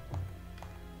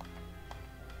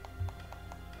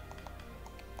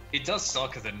 It does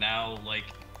suck that now, like,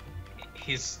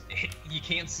 you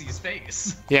can't see his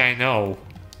face. Yeah, I know.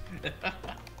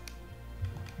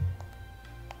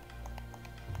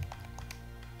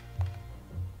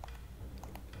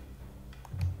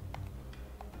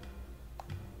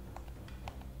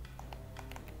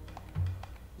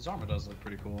 His armor does look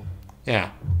pretty cool.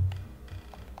 Yeah.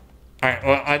 Alright,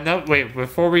 well, wait,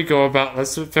 before we go about,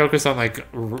 let's focus on, like,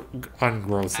 on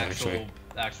growth, actually.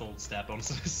 Actual stat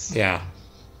bonuses. Yeah.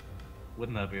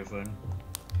 Wouldn't that be a thing?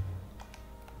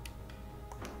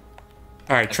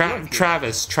 Alright,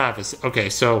 Travis. Okay,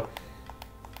 so...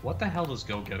 What the hell does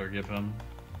Go-Getter give him?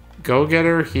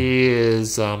 Go-Getter, he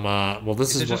is, well,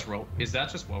 this is Is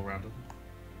that just well-rounded?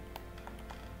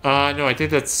 No, I think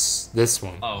that's this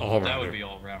one. Oh, all-rounder. That would be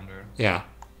all-rounder. Yeah.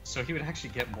 So he would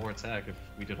actually get more attack if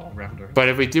we did all-rounder. But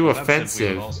if we do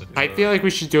offensive, I feel like we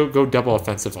should go double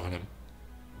offensive on him.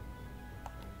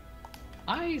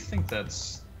 I think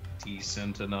that's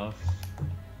decent enough.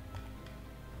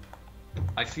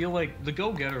 I feel like the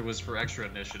Go-Getter was for extra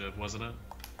initiative, wasn't it?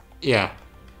 Yeah.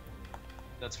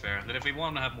 That's fair. Then if we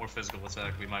want to have more physical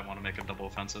attack, we might want to make him double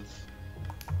offensive.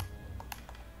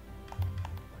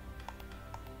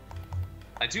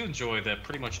 I do enjoy that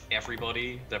pretty much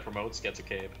everybody that promotes gets a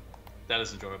cape. That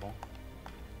is enjoyable.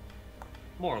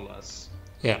 More or less.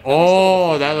 Yeah.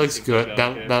 Oh, that looks good.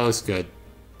 That looks good.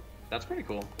 That's pretty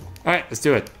cool. Alright, let's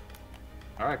do it.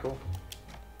 Alright, cool.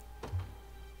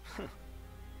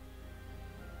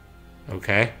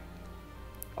 Okay.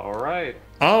 Alright.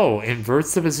 Oh,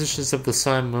 inverts the positions of the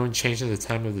sun and moon, changing the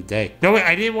time of the day. No, wait,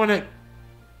 I didn't want to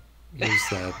use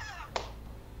that.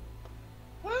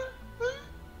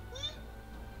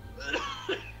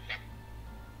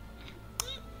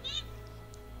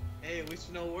 Hey, at least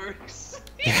you know it works.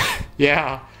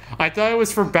 Yeah, I thought it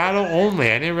was for battle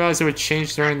only. I didn't realize it would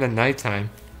change during the nighttime.